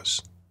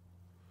realize.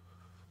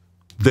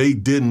 They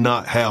did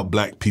not have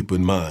black people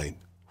in mind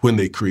when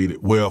they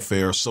created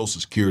welfare,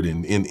 Social Security,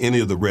 and any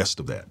of the rest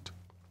of that.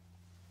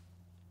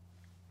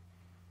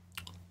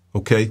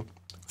 Okay?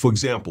 For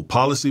example,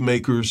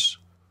 policymakers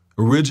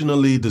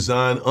originally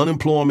designed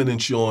unemployment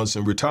insurance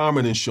and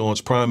retirement insurance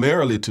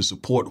primarily to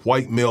support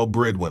white male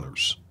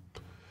breadwinners.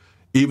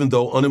 Even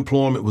though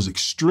unemployment was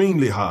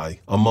extremely high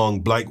among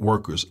black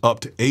workers, up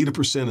to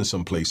 80% in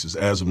some places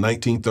as of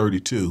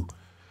 1932,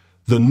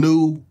 the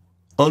new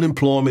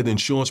unemployment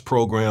insurance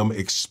program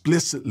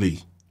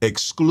explicitly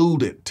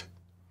excluded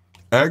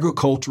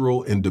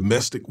agricultural and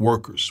domestic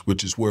workers,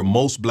 which is where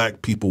most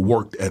black people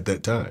worked at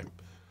that time,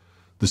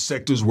 the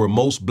sectors where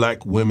most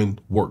black women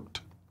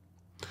worked.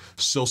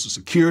 Social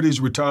Security's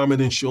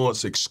retirement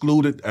insurance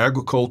excluded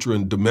agriculture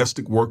and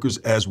domestic workers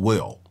as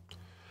well.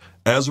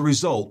 As a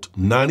result,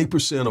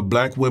 90% of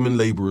black women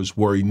laborers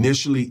were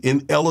initially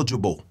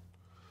ineligible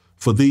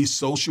for these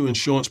social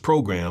insurance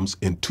programs,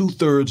 and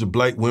 2/3 of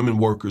black women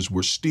workers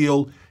were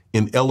still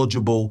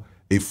ineligible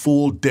a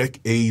full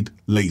decade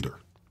later.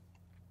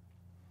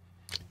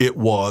 It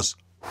was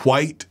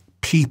white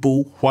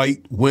people,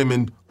 white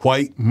women,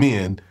 white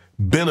men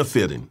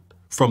benefiting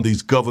from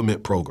these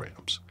government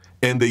programs,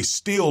 and they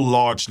still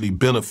largely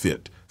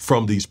benefit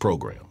from these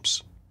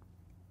programs.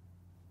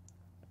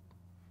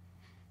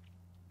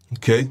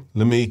 Okay,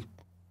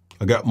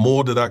 I got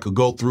more that I could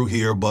go through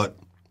here, but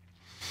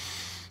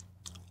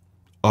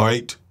all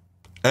right.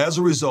 As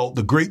a result,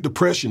 the Great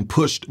Depression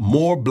pushed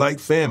more black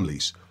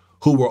families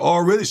who were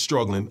already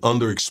struggling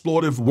under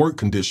exploitative work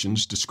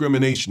conditions,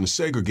 discrimination, and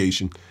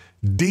segregation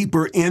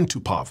deeper into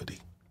poverty.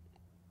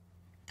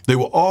 They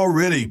were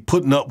already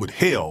putting up with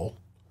hell,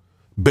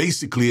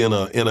 basically in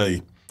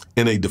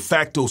a de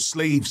facto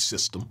slave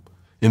system,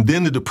 and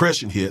then the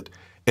Depression hit,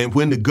 and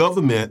when the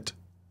government,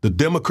 the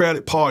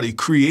Democratic Party,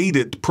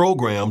 created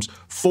programs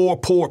for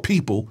poor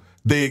people,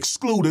 they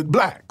excluded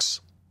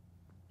blacks.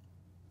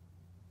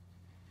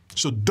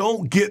 So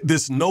don't get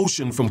this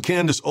notion from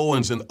Candace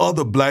Owens and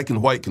other black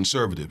and white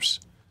conservatives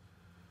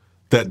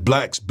that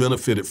blacks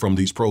benefited from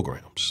these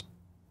programs.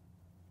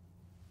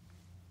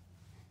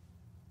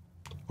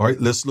 All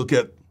right, let's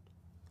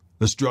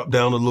drop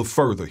down a little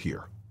further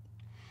here.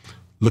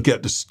 Look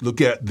at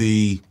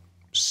the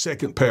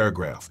second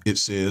paragraph. It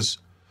says,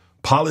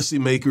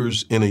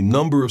 policymakers in a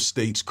number of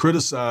states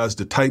criticized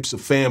the types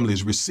of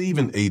families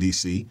receiving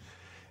ADC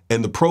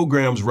and the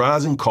program's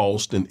rising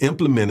cost and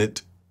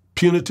implemented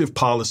punitive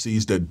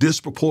policies that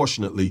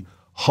disproportionately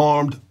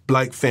harmed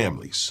black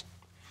families.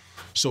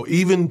 So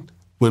even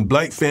when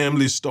black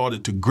families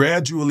started to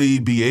gradually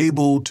be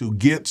able to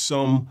get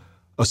some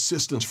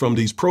assistance from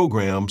these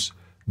programs,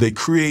 they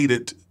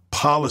created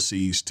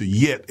policies to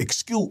yet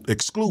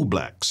exclude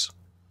blacks.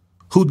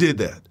 Who did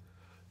that?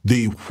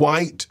 The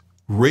white,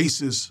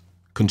 racist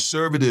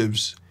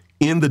conservatives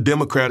in the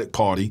Democratic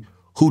Party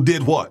who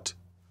did what?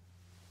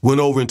 Went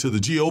over into the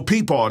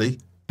GOP party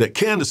that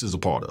Candace is a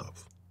part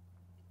of.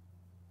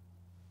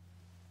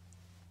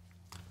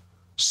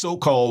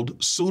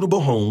 So-called suitable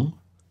home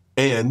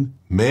and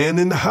man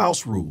in the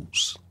house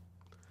rules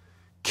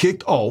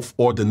kicked off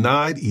or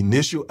denied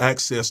initial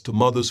access to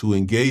mothers who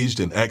engaged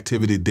in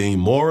activity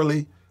deemed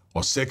morally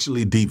or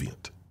sexually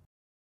deviant.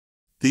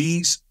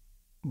 These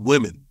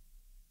women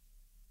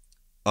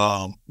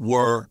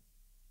were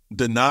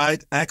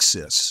denied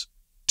access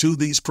to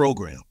these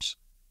programs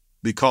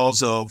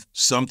because of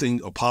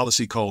a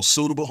policy called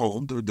suitable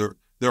home.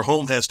 Their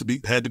home had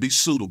to be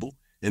suitable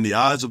in the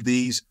eyes of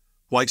these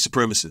white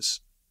supremacists.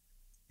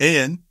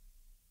 And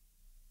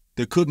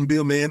there couldn't be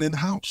a man in the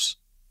house.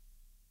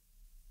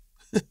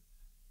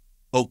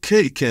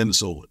 Okay,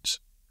 Candace Owens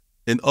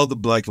and other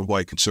black and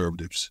white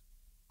conservatives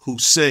who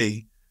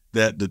say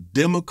that the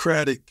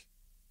Democratic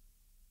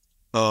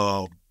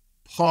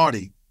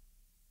Party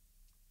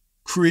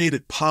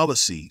created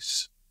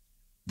policies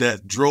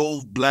that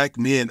drove black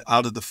men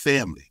out of the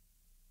family.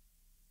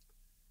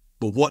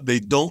 But what they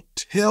don't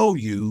tell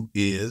you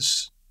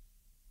is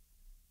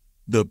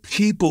the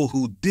people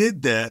who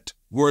did that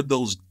were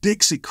those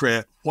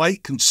Dixiecrat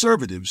white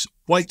conservatives,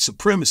 white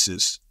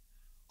supremacists,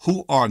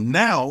 who are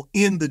now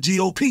in the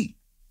GOP.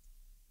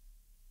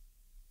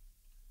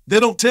 They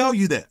don't tell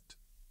you that.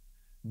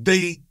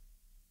 They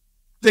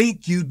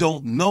think you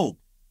don't know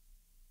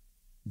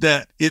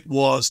that it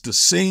was the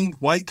same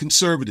white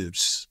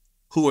conservatives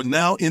who are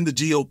now in the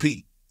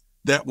GOP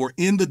that were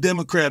in the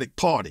Democratic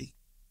Party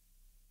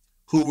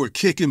who were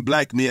kicking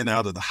black men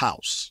out of the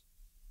house.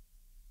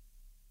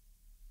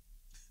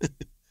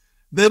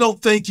 They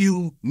don't think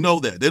you know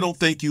that. They don't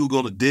think you're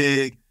going to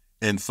dig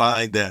and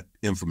find that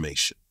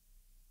information.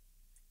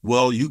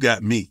 Well, you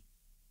got me,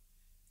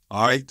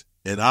 all right?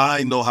 And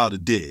I know how to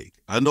dig.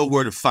 I know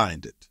where to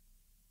find it.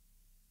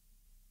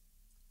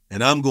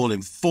 And I'm going to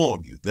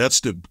inform you. That's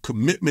the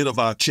commitment of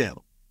our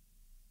channel,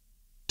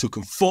 to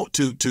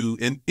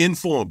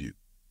inform you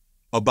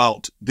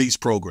about these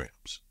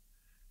programs.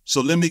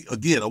 So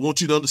I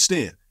want you to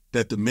understand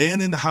that the man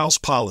in the house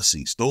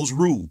policies, those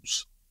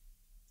rules,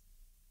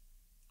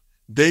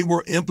 they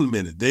were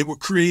implemented. They were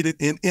created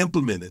and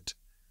implemented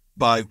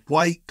by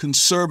white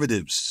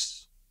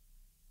conservatives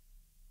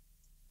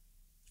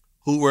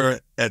who were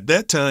at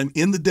that time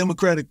in the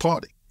Democratic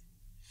Party.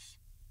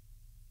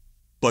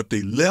 But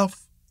they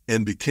left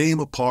and became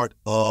a part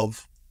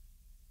of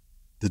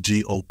the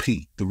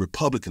GOP, the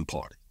Republican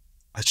Party.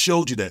 I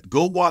showed you that.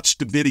 Go watch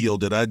the video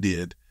that I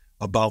did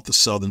about the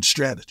Southern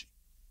strategy.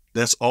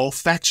 That's all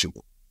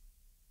factual.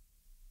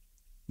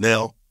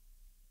 Now,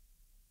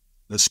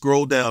 let's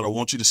scroll down. I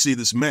want you to see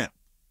this map.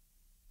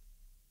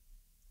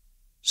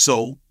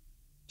 So,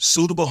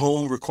 suitable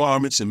home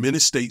requirements in many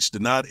states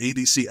denied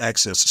ADC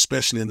access,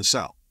 especially in the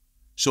South.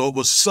 So it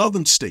was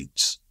southern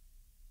states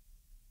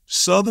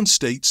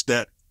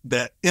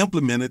that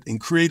implemented and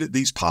created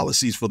these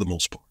policies for the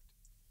most part.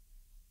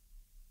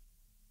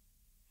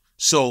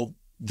 So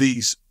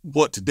these,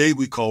 what today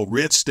we call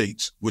red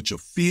states, which are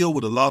filled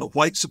with a lot of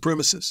white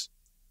supremacists,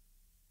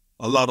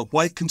 a lot of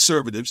white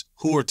conservatives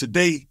who are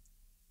today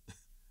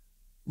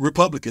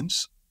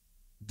Republicans,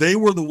 they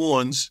were the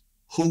ones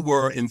who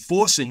were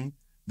enforcing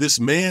this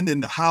man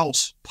in the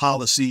house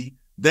policy,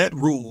 that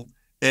rule,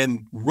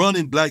 and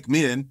running black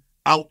men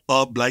out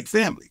of black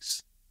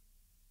families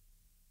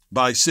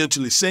by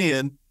essentially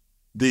saying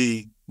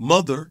the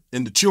mother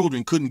and the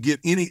children couldn't get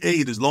any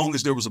aid as long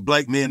as there was a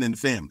black man in the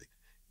family.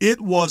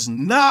 It was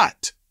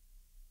not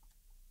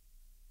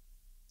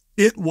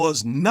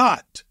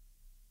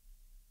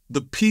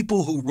the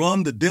people who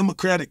run the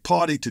Democratic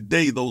Party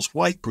today, those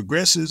white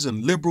progressives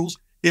and liberals.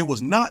 It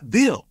was not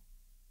them.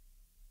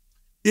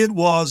 It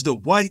was the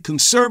white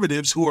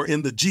conservatives who are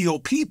in the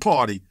GOP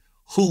party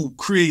who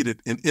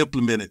created and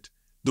implemented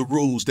the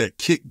rules that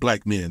kick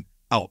black men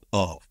out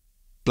of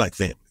black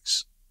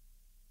families.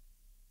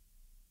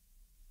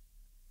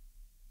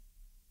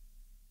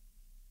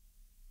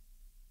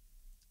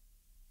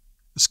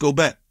 Let's go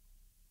back.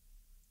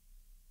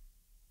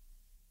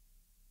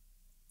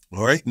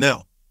 All right,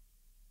 now.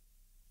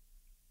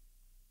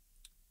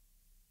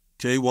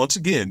 Okay, once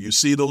again, you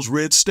see those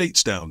red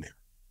states down there.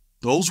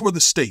 Those were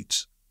the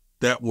states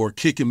that were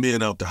kicking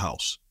men out the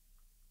house.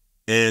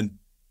 And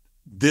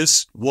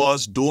this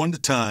was during the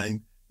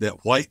time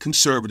that white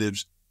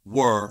conservatives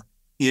were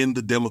in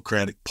the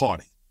Democratic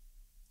Party.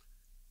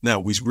 Now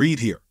we read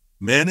here,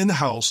 man in the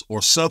house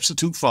or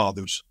substitute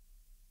father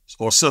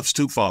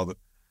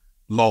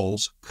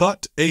laws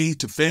cut aid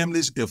to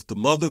families if the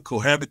mother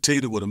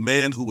cohabitated with a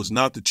man who was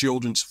not the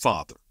children's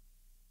father.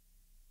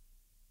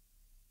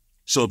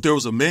 So if there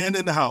was a man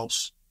in the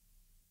house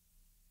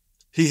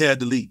he had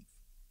to leave.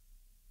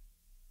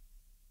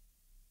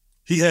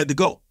 He had to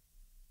go.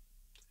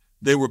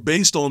 They were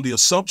based on the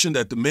assumption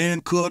that the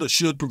man could or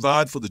should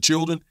provide for the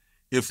children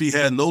if he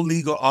had no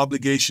legal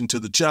obligation to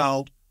the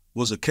child,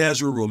 was a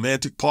casual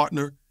romantic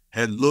partner,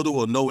 had little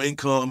or no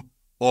income,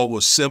 or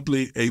was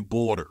simply a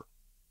boarder.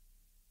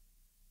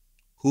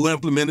 Who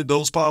implemented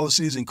those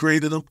policies and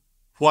created them?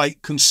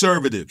 White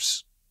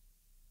conservatives.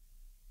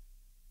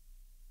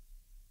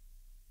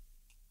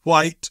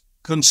 White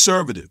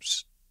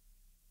conservatives.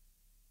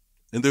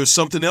 And there's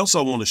something else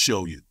I want to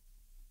show you.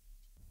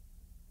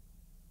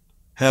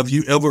 Have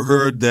you ever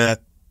heard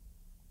that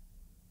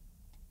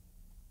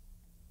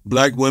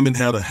black women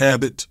had a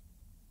habit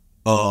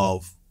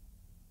of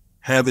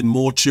having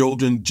more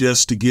children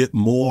just to get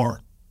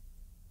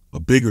a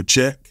bigger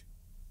check?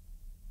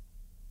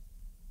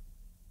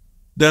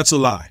 That's a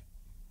lie.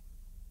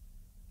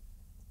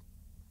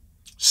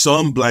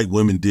 Some black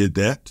women did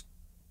that,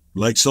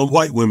 like some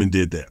white women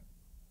did that.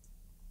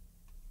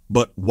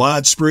 But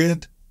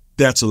widespread,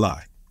 that's a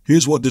lie.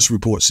 Here's what this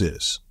report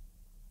says.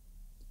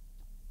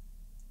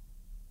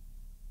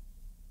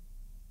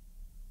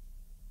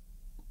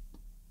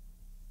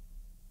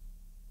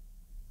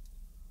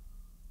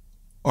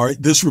 All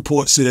right, this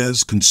report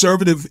says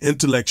conservative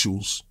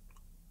intellectuals.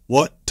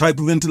 What type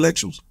of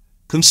intellectuals?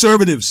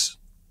 Conservatives.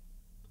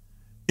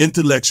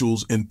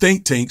 Intellectuals and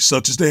think tanks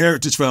such as the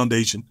Heritage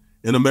Foundation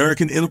and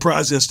American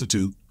Enterprise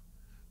Institute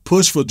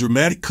push for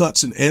dramatic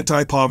cuts in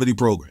anti-poverty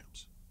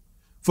programs.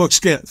 For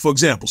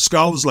example,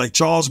 scholars like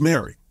Charles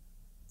Murray,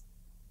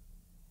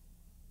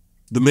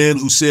 the man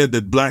who said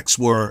that blacks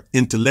were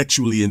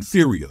intellectually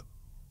inferior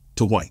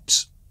to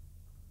whites,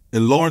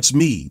 and Lawrence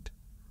Mead,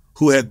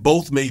 who had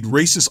both made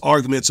racist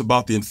arguments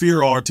about the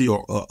inferiority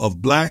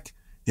of black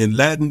and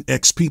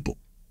Latinx people,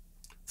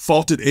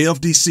 faulted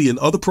AFDC and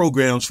other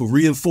programs for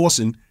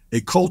reinforcing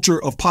a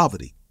culture of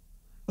poverty,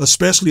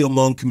 especially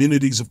among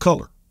communities of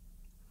color.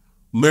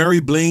 Mary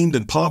blamed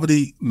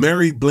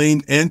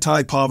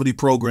anti-poverty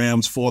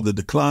programs for the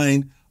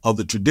decline of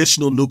the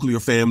traditional nuclear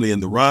family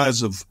and the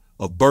rise of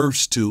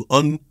births to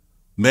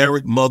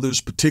unmarried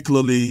mothers,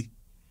 particularly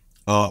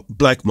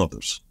black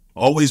mothers,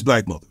 always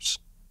black mothers.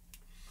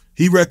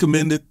 He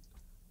recommended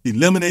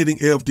eliminating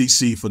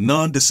AFDC for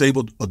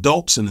non-disabled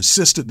adults and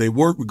insisted they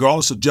work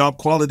regardless of job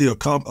quality or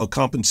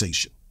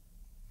compensation.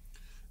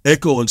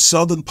 Echoing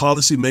Southern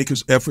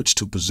policymakers' efforts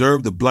to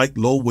preserve the black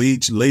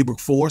low-wage labor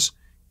force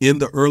in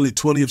the early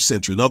 20th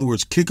century. In other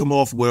words, kick them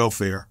off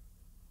welfare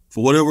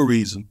for whatever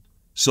reason,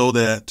 so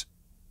that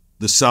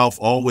the South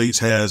always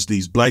has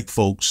these black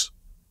folks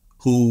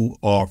who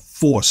are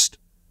forced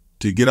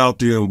to get out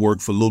there and work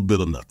for a little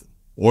bit of nothing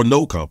or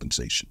no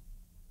compensation.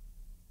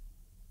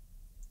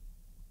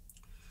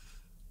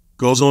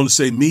 Goes on to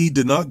say, Meade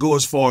did not go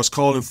as far as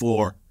calling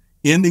for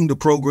ending the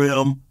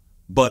program,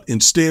 but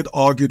instead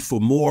argued for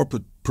more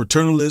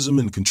paternalism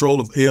and control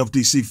of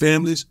AFDC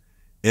families,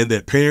 and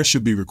that parents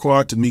should be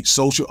required to meet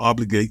social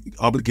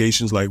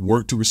obligations like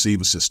work to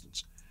receive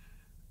assistance.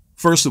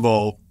 First of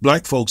all,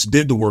 black folks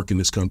did the work in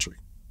this country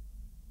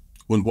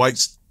when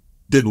whites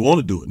didn't want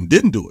to do it and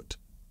didn't do it.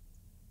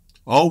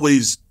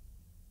 Always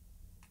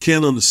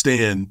can't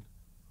understand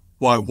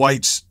why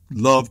whites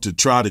love to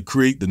try to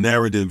create the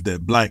narrative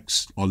that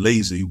blacks are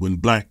lazy when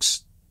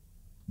blacks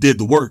did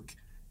the work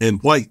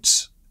and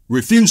whites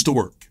refused to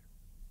work.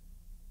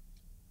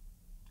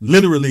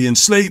 Literally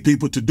enslaved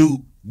people to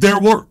do their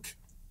work.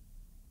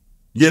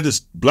 Yet it's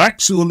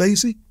blacks who are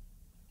lazy.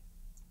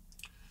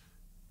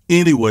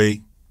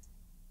 Anyway,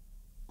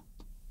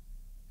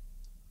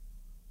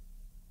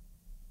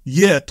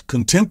 yet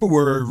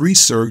contemporary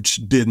research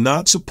did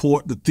not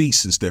support the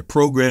thesis that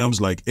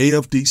programs like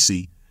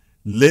AFDC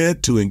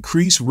led to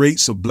increased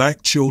rates of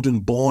black children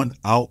born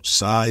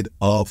outside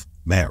of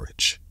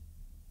marriage.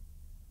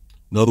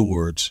 In other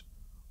words,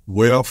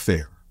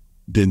 welfare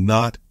did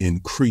not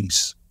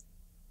increase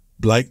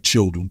black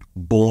children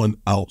born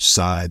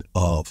outside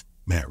of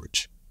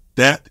marriage.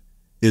 That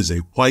is a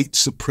white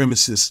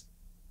supremacist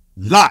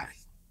lie.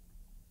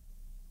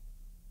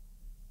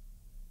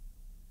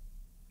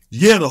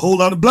 Yet a whole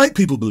lot of black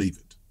people believe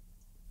it.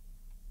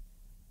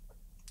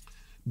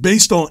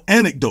 Based on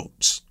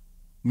anecdotes,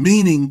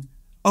 meaning,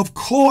 of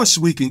course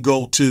we can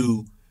go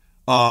to,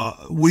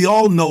 we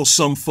all know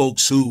some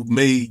folks who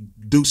may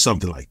do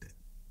something like that.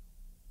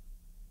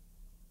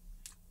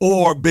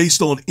 Or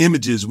based on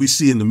images we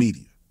see in the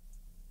media.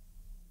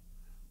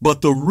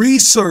 But the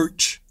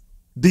research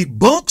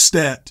debunks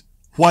that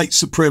white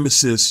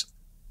supremacist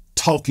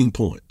talking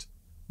point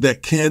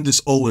that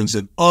Candace Owens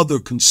and other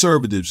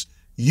conservatives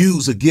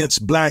use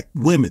against black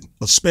women,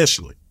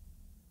 especially.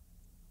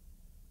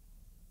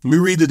 Let me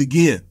read it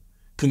again.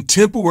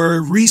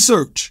 Contemporary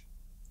research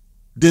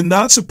did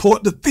not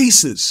support the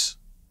thesis,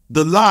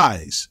 the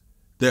lies,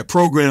 that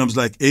programs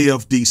like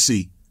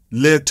AFDC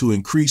led to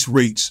increased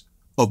rates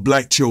of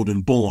black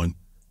children born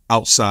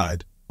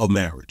outside of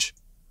marriage.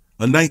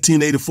 A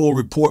 1984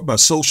 report by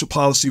social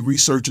policy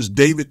researchers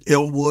David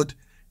Elwood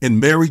and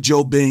Mary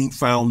Jo Bain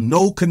found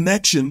no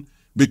connection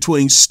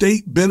between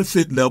state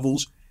benefit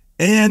levels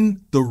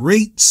and the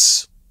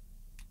rates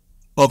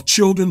of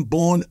children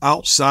born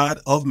outside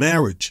of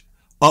marriage.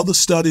 Other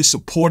studies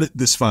supported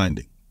this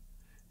finding.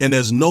 And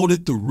as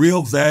noted, the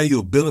real value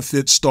of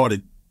benefits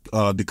started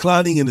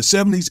declining in the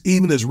 70s,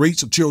 even as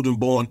rates of children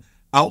born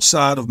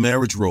outside of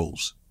marriage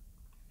rose.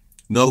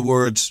 In other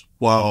words,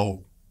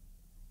 while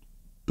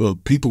the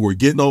people were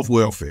getting off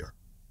welfare,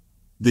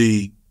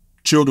 the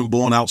children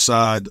born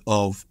outside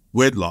of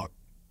wedlock,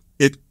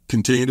 it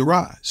continued to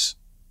rise.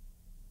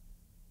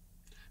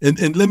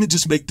 And let me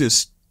just make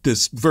this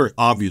very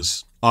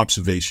obvious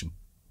observation.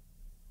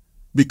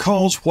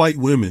 Because white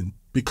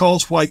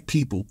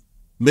people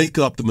make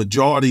up the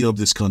majority of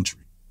this country,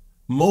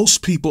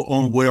 most people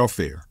on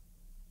welfare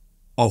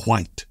are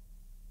white.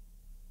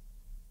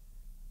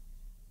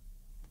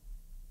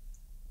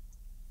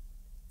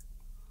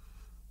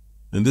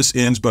 And this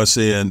ends by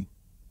saying,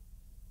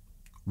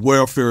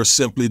 welfare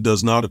simply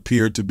does not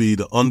appear to be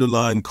the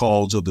underlying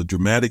cause of the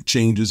dramatic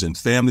changes in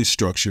family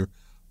structure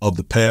of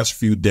the past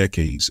few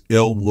decades,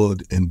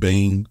 Elwood and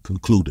Bain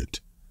concluded.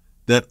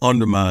 That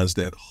undermines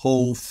that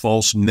whole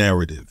false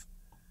narrative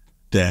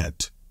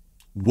that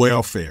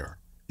welfare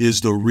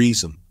is the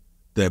reason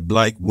that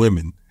black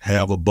women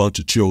have a bunch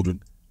of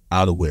children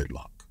out of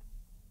wedlock.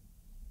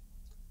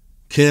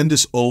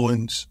 Candace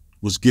Owens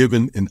was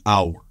given an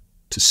hour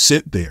to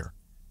sit there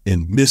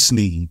and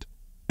mislead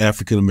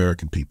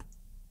African-American people.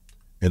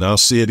 And I'll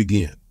say it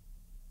again.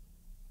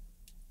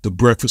 The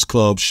Breakfast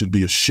Club should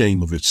be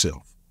ashamed of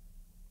itself.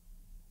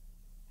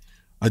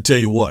 I tell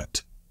you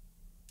what,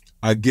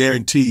 I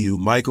guarantee you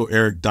Michael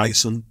Eric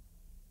Dyson,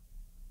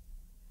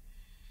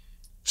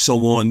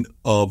 someone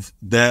of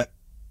that,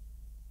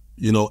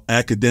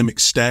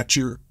 academic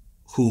stature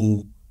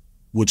who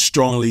would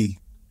strongly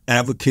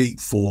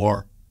advocate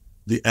for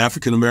the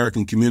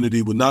African-American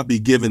community, would not be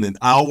given an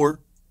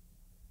hour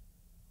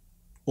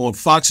on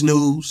Fox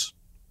News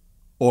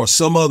or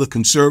some other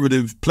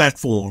conservative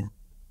platform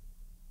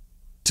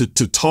to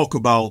talk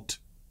about,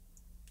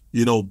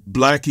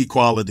 black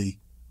equality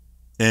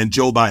and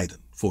Joe Biden,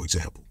 for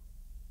example.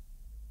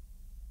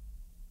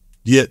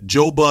 Yet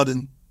Joe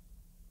Budden,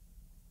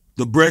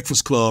 the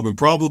Breakfast Club, and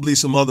probably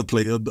some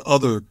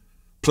other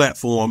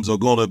platforms are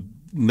going to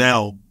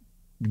now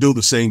do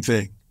the same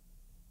thing.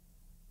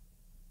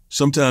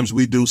 Sometimes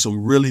we do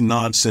some really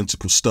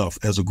nonsensical stuff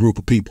as a group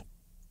of people.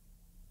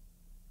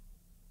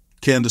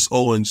 Candace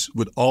Owens,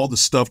 with all the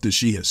stuff that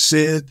she has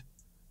said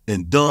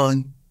and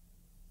done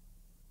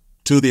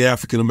to the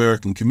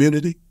African-American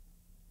community,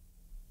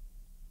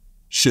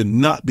 should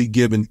not be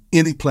given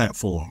any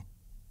platform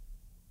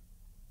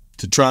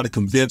to try to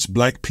convince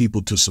black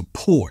people to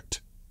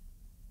support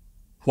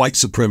white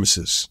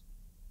supremacists,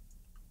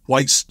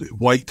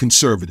 white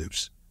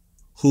conservatives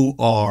who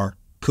are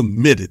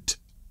committed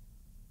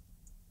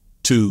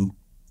to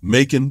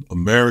making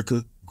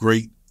America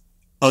great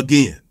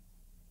again.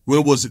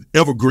 When was it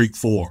ever great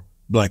for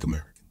black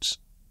Americans?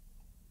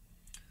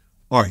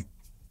 All right,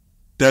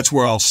 that's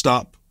where I'll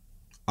stop.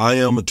 I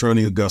am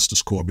Attorney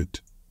Augustus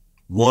Corbett,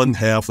 one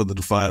half of the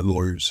Defiant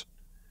Lawyers.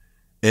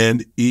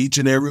 And each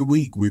and every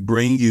week we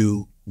bring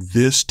you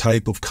this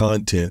type of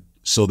content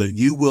so that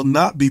you will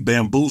not be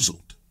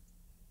bamboozled,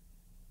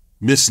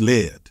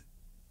 misled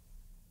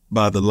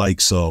by the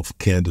likes of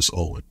Candace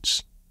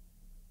Owens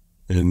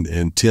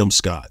and Tim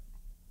Scott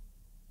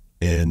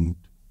and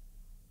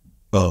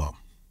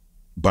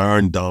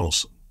Byron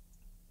Donaldson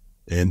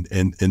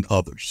and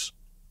others.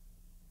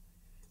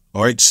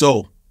 All right,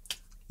 so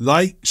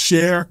like,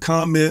 share,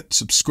 comment,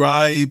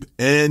 subscribe,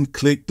 and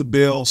click the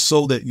bell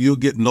so that you'll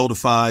get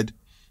notified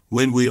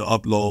when we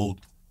upload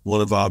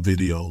one of our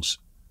videos.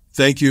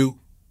 Thank you.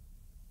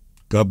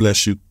 God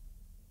bless you.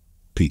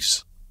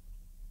 Peace.